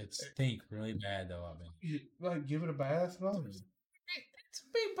bear. It stink really bad though. I mean, like give it a bath. No, it's a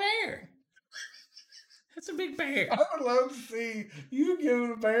big bear. That's a big bear. I would love to see you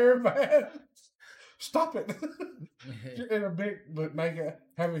give a bear a bath. Stop it. In a big, but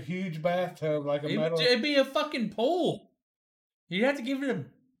have a huge bathtub like a metal. It'd be a fucking pool. You'd have to give it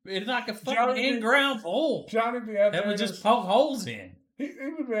it's like a fucking in-ground pool. Johnny be out there. That would just poke holes in. He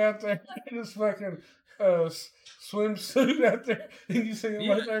would be out there in his fucking swimsuit out there, and you see him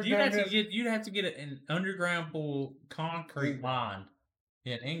out there. You'd have to get an underground pool, concrete lined.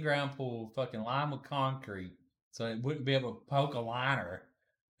 Yeah, an in-ground pool, fucking lined with concrete, so it wouldn't be able to poke a liner.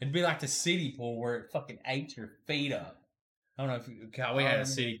 It'd be like the city pool where it fucking ate your feet up. I don't know if we had a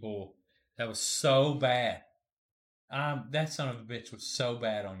city pool that was so bad. That son of a bitch was so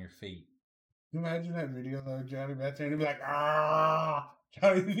bad on your feet. Can you imagine that video though, Johnny back there, and he'd be like, ah,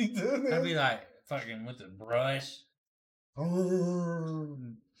 Johnny be doing that. I'd be like fucking with the brush.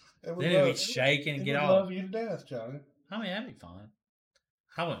 Then it'd be shaking and get off. Love you to death, Johnny. I mean, that'd be fine.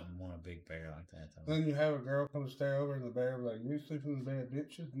 I wouldn't want a big bear like that though. Then you have a girl come stay over, and the bear be like, "You sleep in the bed,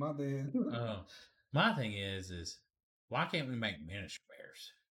 bitch. It's my bed." My thing is why can't we make miniature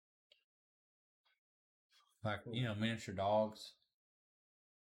bears? Like, miniature dogs.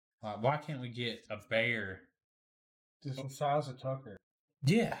 Like, why can't we get a bear just the size of Tucker?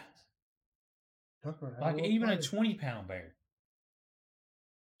 Yeah. Tucker, like even a 20-pound bear.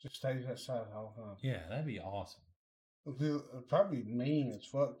 Just stays that size all the time. Yeah, that'd be awesome. It'd probably be mean as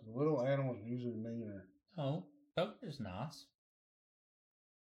fuck. The little animals are usually meaner. Oh, Tucker's nice.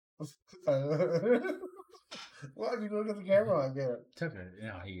 Why do you look at the camera like that? Tucker,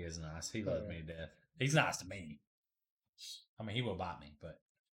 he is nice. He loves me to death. He's nice to me. I mean, he will bite me, but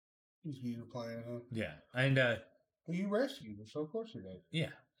he's used to playing, huh? Yeah, and well, you rescued him, so of course you did. Yeah,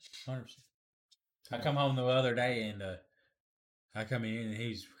 100%. I come home the other day and I come in and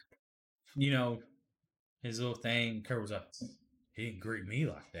he's, his little thing. Kurt was like, he didn't greet me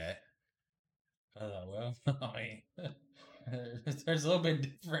like that. I thought, well, I mean, there's a little bit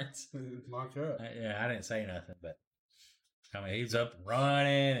of difference. My God. Yeah, I didn't say nothing, but I mean, he was up and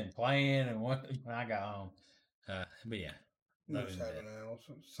running and playing, and when I got home. But yeah. Just having animals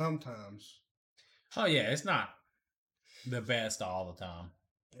sometimes. Oh, yeah, it's not the best all the time.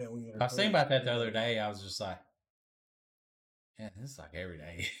 Yeah, I was thinking about that the other day. I was just like, yeah, this is like every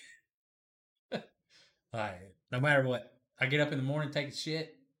day. Like, no matter what, I get up in the morning, take a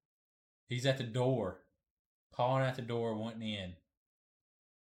shit. He's at the door, calling at the door, wanting in.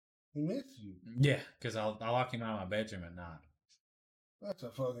 He misses you. Yeah, because I lock him out of my bedroom at night. That's a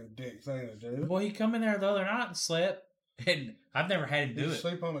fucking dick thing to do. Well, he come in there the other night and slept, and I've never had him do it.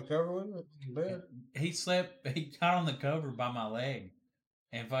 Sleep on the cover with it in bed? He got on the cover by my leg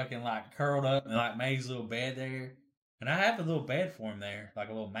and fucking like curled up and like made his little bed there. And I have a little bed for him there, like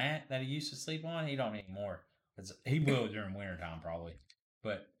a little mat that he used to sleep on. He don't anymore. He will during wintertime probably.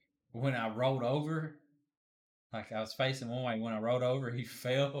 But when I rolled over, like I was facing one way, when I rolled over, he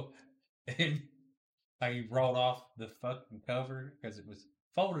fell and like he rolled off the fucking cover because it was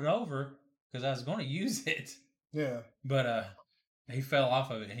folded over because I was going to use it. Yeah. But he fell off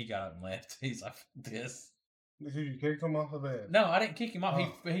of it and he got up and left. He's like, this. Did you kick him off the bed? No, I didn't kick him off.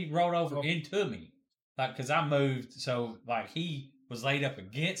 He rolled over into me. Like, because I moved, so, like, he was laid up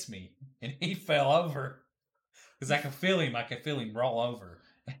against me, and he fell over. Because I could feel him roll over.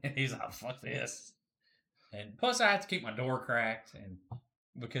 And he's like, fuck this. And plus, I have to keep my door cracked, and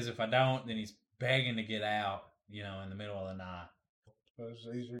because if I don't, then he's begging to get out, in the middle of the night. So it's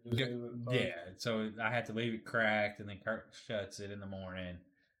easier to leave it. Yeah, so I have to leave it cracked, and then Kurt shuts it in the morning.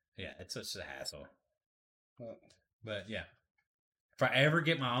 Yeah, it's such a hassle. But, yeah. If I ever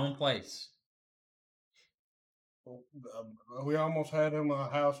get my own place, We almost had him a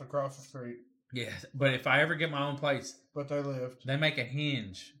house across the street. yeah. But if I ever get my own place, but they lived. They make a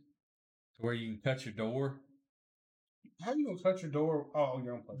hinge where you can cut your door. How you gonna cut your door? Oh,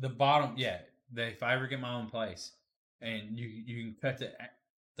 your own place. The bottom, yeah. If I ever get my own place, and you can cut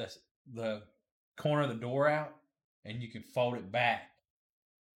the corner of the door out, and you can fold it back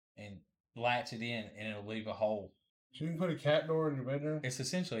and latch it in, and it'll leave a hole. So you can put a cat door in your bedroom? It's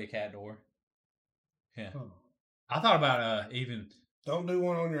essentially a cat door. Yeah. Huh. I thought about even... Don't do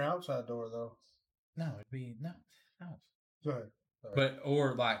one on your outside door, though. No, it'd be... No. Go ahead. Sorry. But,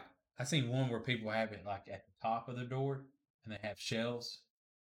 or like, I seen one where people have it like at the top of the door, and they have shelves,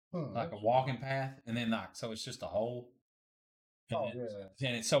 like a walking path, and then like, so it's just a hole. And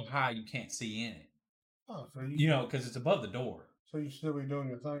and it's so high you can't see in it. Oh, so because it's above the door. So you still be doing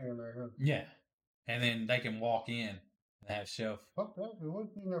your thing in there, huh? Yeah. And then they can walk in and have shelf. Fuck that. What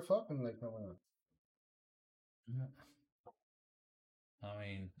if you're fucking they come in? I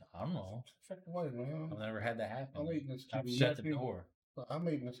mean, I don't know. Check away, man. I've never had that happen. I'm eating this I've kitty. shut the door. I'm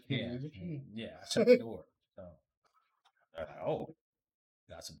eating this kitty. Yeah. Is it you? Yeah, I shut the door. So, oh,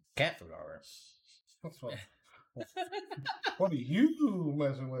 got some cat food already. What are you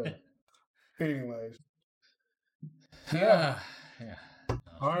messing with? Anyways. Yeah. Yeah.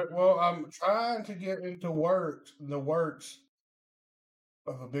 All right. Well, I'm trying to get into the works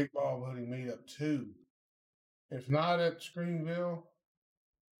of a Big Ball Buddy meetup too. If not at Screenville,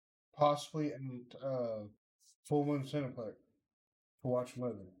 possibly at Full Moon Cineplex to watch a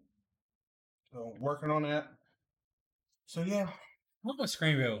movie. So working on that. So yeah. What was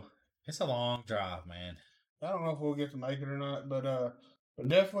Screenville? It's a long drive, man. I don't know if we'll get to make it or not, but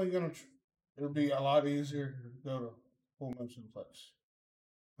definitely gonna. It'll be a lot easier to go to Full Moon Cineplex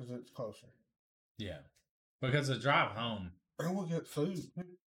because it's closer. Yeah, because the drive home, and we'll get food.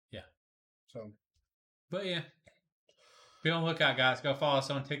 Yeah. So, but yeah, be on the lookout, guys. Go follow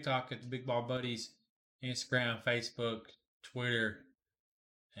us on TikTok at the Big Ball Buddies, Instagram, Facebook, Twitter,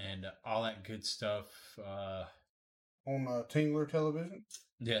 and all that good stuff. On Tingler Television.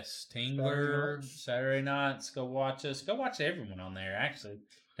 Yes, Tingler, Saturday nights. Go watch us. Go watch everyone on there, actually.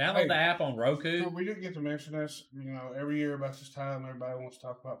 Download the app on Roku. So we didn't get to mention this. Every year about this time, everybody wants to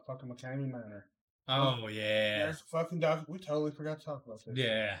talk about fucking McCamey Manor. Oh, yeah. There's a fucking we totally forgot to talk about this.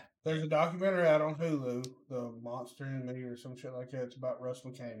 Yeah. There's a documentary out on Hulu, The Monster in Me or some shit like that. It's about Russ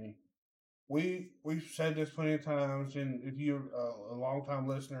McCamey. We've said this plenty of times, and if you're a long-time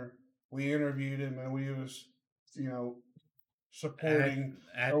listener, we interviewed him, and we was, supporting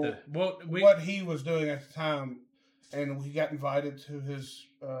what he was doing at the time, and we got invited to his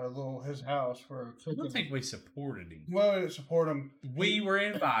his house for a cooking. I don't think we supported him. Well, we didn't support him. We were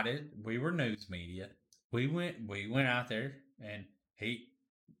invited. We were news media. We went out there, and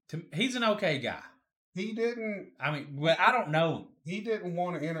he's an okay guy. He didn't. I mean, well, I don't know him. He didn't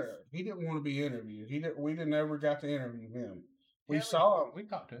want to He didn't want to be interviewed. We didn't ever got to interview him. We saw him. We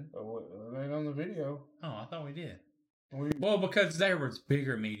talked to him. Right on the video. Oh, I thought we did. Well, because there was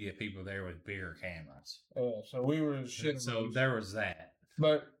bigger media people there with bigger cameras. Yeah, so we were shit. So there was that.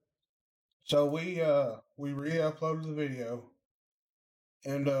 But so we re-uploaded the video,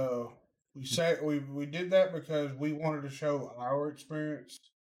 and we did that because we wanted to show our experience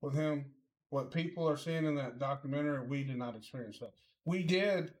with him. What people are seeing in that documentary, we did not experience that. We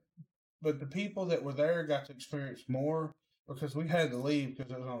did, but the people that were there got to experience more because we had to leave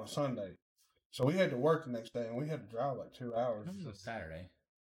because it was on a Sunday. So we had to work the next day, and we had to drive like 2 hours. It was a Saturday.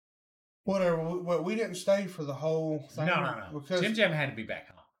 Whatever. But we didn't stay for the whole thing. No. Because Jim Jam had to be back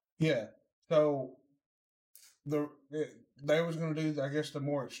home. Yeah. So they was going to do, I guess, the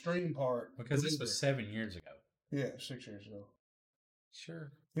more extreme part. Because this was 7 years ago. Yeah, 6 years ago.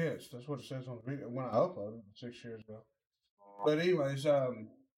 Sure. Yes, that's what it says on the video. When I uploaded it 6 years ago. But anyways,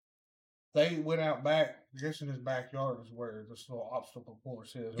 they went out back, I guess in his backyard is where this little obstacle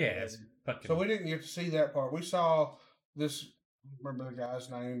course is. Yeah. So we didn't get to see that part. We saw this, I don't remember the guy's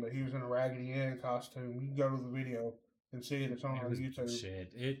name, but he was in a Raggedy Ann costume. You can go to the video and see it. It's on our YouTube.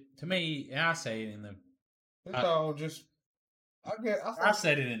 Shit. To me, and I say it in the... It's all just... I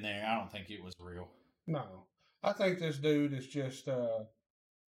said it in there. I don't think it was real. No. I think this dude is just in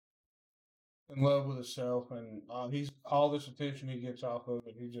love with himself, and he's all this attention he gets off of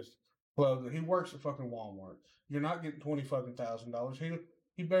it. He just loves it. He works at fucking Walmart. You're not getting $20,000.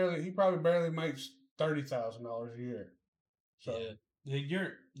 He probably barely makes $30,000 a year. So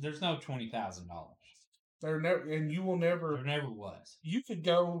there's no $20,000. There never, and you will never. There never was. You could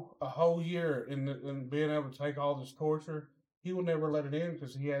go a whole year in being able to take all this torture. He will never let it in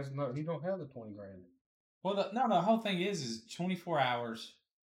because he don't have the $20,000. Well, the whole thing is 24 hours,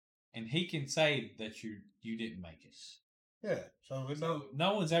 and he can say that you didn't make it. Yeah, so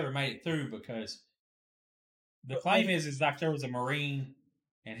no one's ever made it through because the claim is like there was a Marine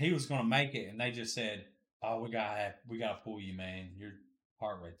and he was going to make it, and they just said, "Oh, we gotta pull you, man. Your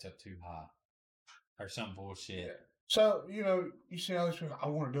heart rate's up too high," or some bullshit. Yeah. So you see all these people. I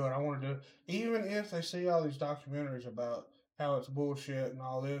want to do it. Even if they see all these documentaries about how it's bullshit and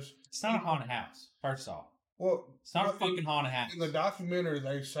all this, it's not a haunted house. First off, well, it's not a fucking haunted house. In the documentary,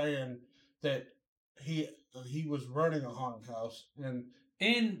 they saying that he was running a haunted house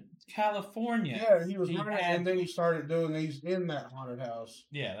in California. Yeah, he was running, and then he started doing these in that haunted house.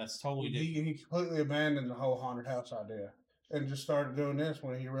 Yeah, that's totally different. He completely abandoned the whole haunted house idea and just started doing this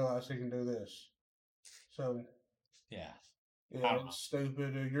when he realized he can do this. So, yeah, it's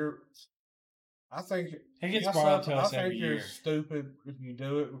stupid. I think it gets brought to us I think every you're year. Stupid if you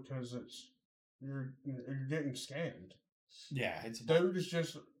do it because you're getting scammed. Yeah, it's dude is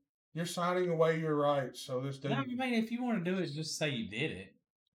just. You're signing away your rights, so this dude. I mean, if you want to do it, just say you did it.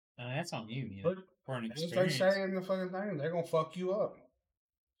 That's on you, for an experience. As they say in the fucking thing, they're gonna fuck you up.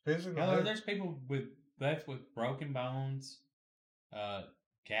 Physically. Hell, there's people with broken bones,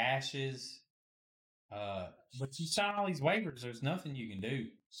 gashes. But you sign all these waivers. There's nothing you can do.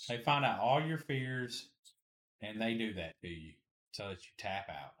 They find out all your fears, and they do that to you so that you tap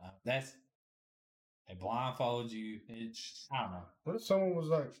out. They blindfold you. I don't know. What if someone was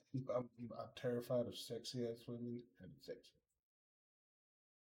like, I'm terrified of sexy ass women and sex?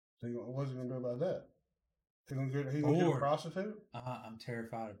 So what's he going to do about that? He going to get a prostitute? I'm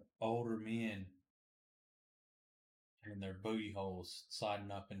terrified of older men and their booty holes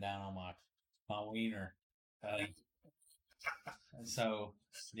sliding up and down on my wiener. So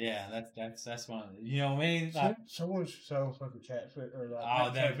yeah, that's one. You know what I mean? Like, someone should sell fucking catfish or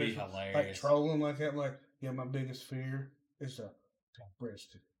that'd be hilarious. Like trolling like that. Like, yeah, my biggest fear is a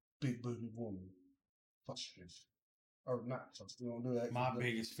breasted, big booty woman. Fuck this. Or not. You don't do that. My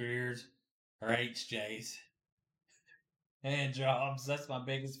biggest fears are HJs and jobs. That's my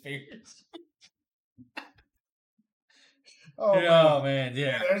biggest fears. Man,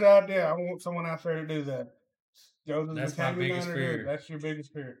 yeah. There's an idea. I want someone out there to do that. Go to that's my biggest fear. That's your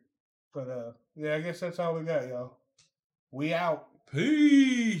biggest fear. But yeah, I guess that's all we got, y'all. We out.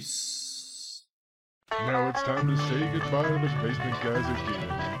 Peace. Now it's time to say goodbye to the Basement Guys again.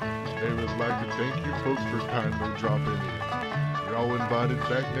 They would like to thank you folks for kindly dropping in. You're all invited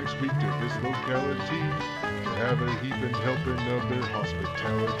back next week to this locality to have a heaping helping of their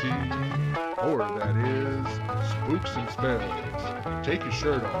hospitality. Or that is, spooks and spells. Take your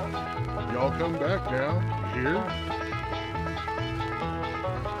shirt off. Y'all come back now, you hear?